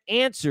amount of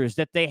answers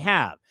that they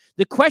have.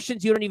 The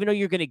questions you don't even know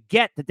you're going to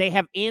get that they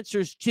have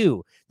answers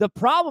to. The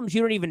problems you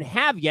don't even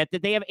have yet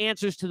that they have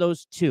answers to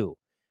those too.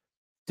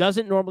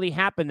 Doesn't normally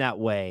happen that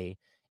way.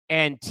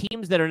 And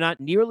teams that are not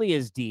nearly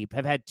as deep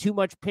have had too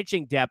much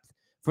pitching depth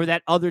for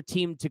that other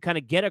team to kind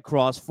of get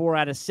across 4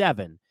 out of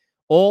 7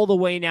 all the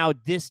way now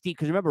this deep.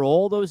 Because remember,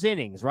 all those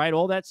innings, right?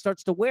 All that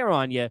starts to wear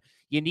on you.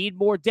 You need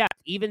more depth,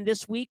 even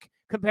this week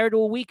compared to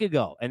a week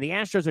ago. And the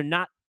Astros are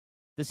not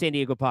the San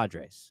Diego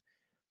Padres.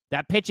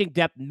 That pitching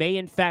depth may,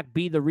 in fact,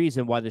 be the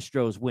reason why the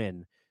Astros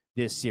win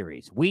this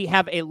series. We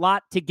have a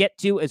lot to get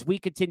to as we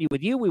continue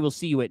with you. We will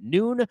see you at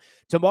noon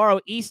tomorrow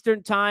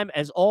Eastern time.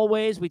 As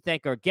always, we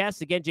thank our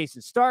guests. Again,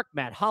 Jayson Stark,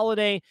 Matt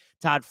Holliday,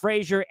 Todd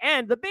Frazier,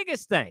 and the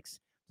biggest thanks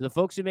to the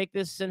folks who make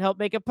this and help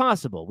make it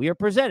possible. We are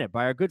presented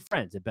by our good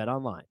friends at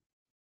BetOnline.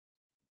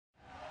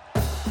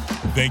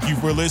 Thank you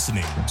for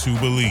listening to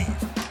Believe.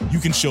 You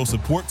can show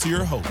support to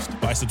your host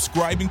by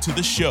subscribing to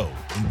the show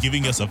and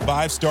giving us a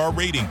 5-star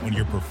rating on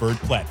your preferred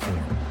platform.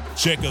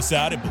 Check us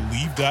out at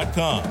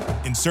Believe.com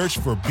and search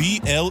for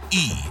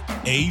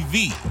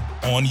BLEAV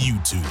on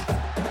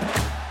YouTube.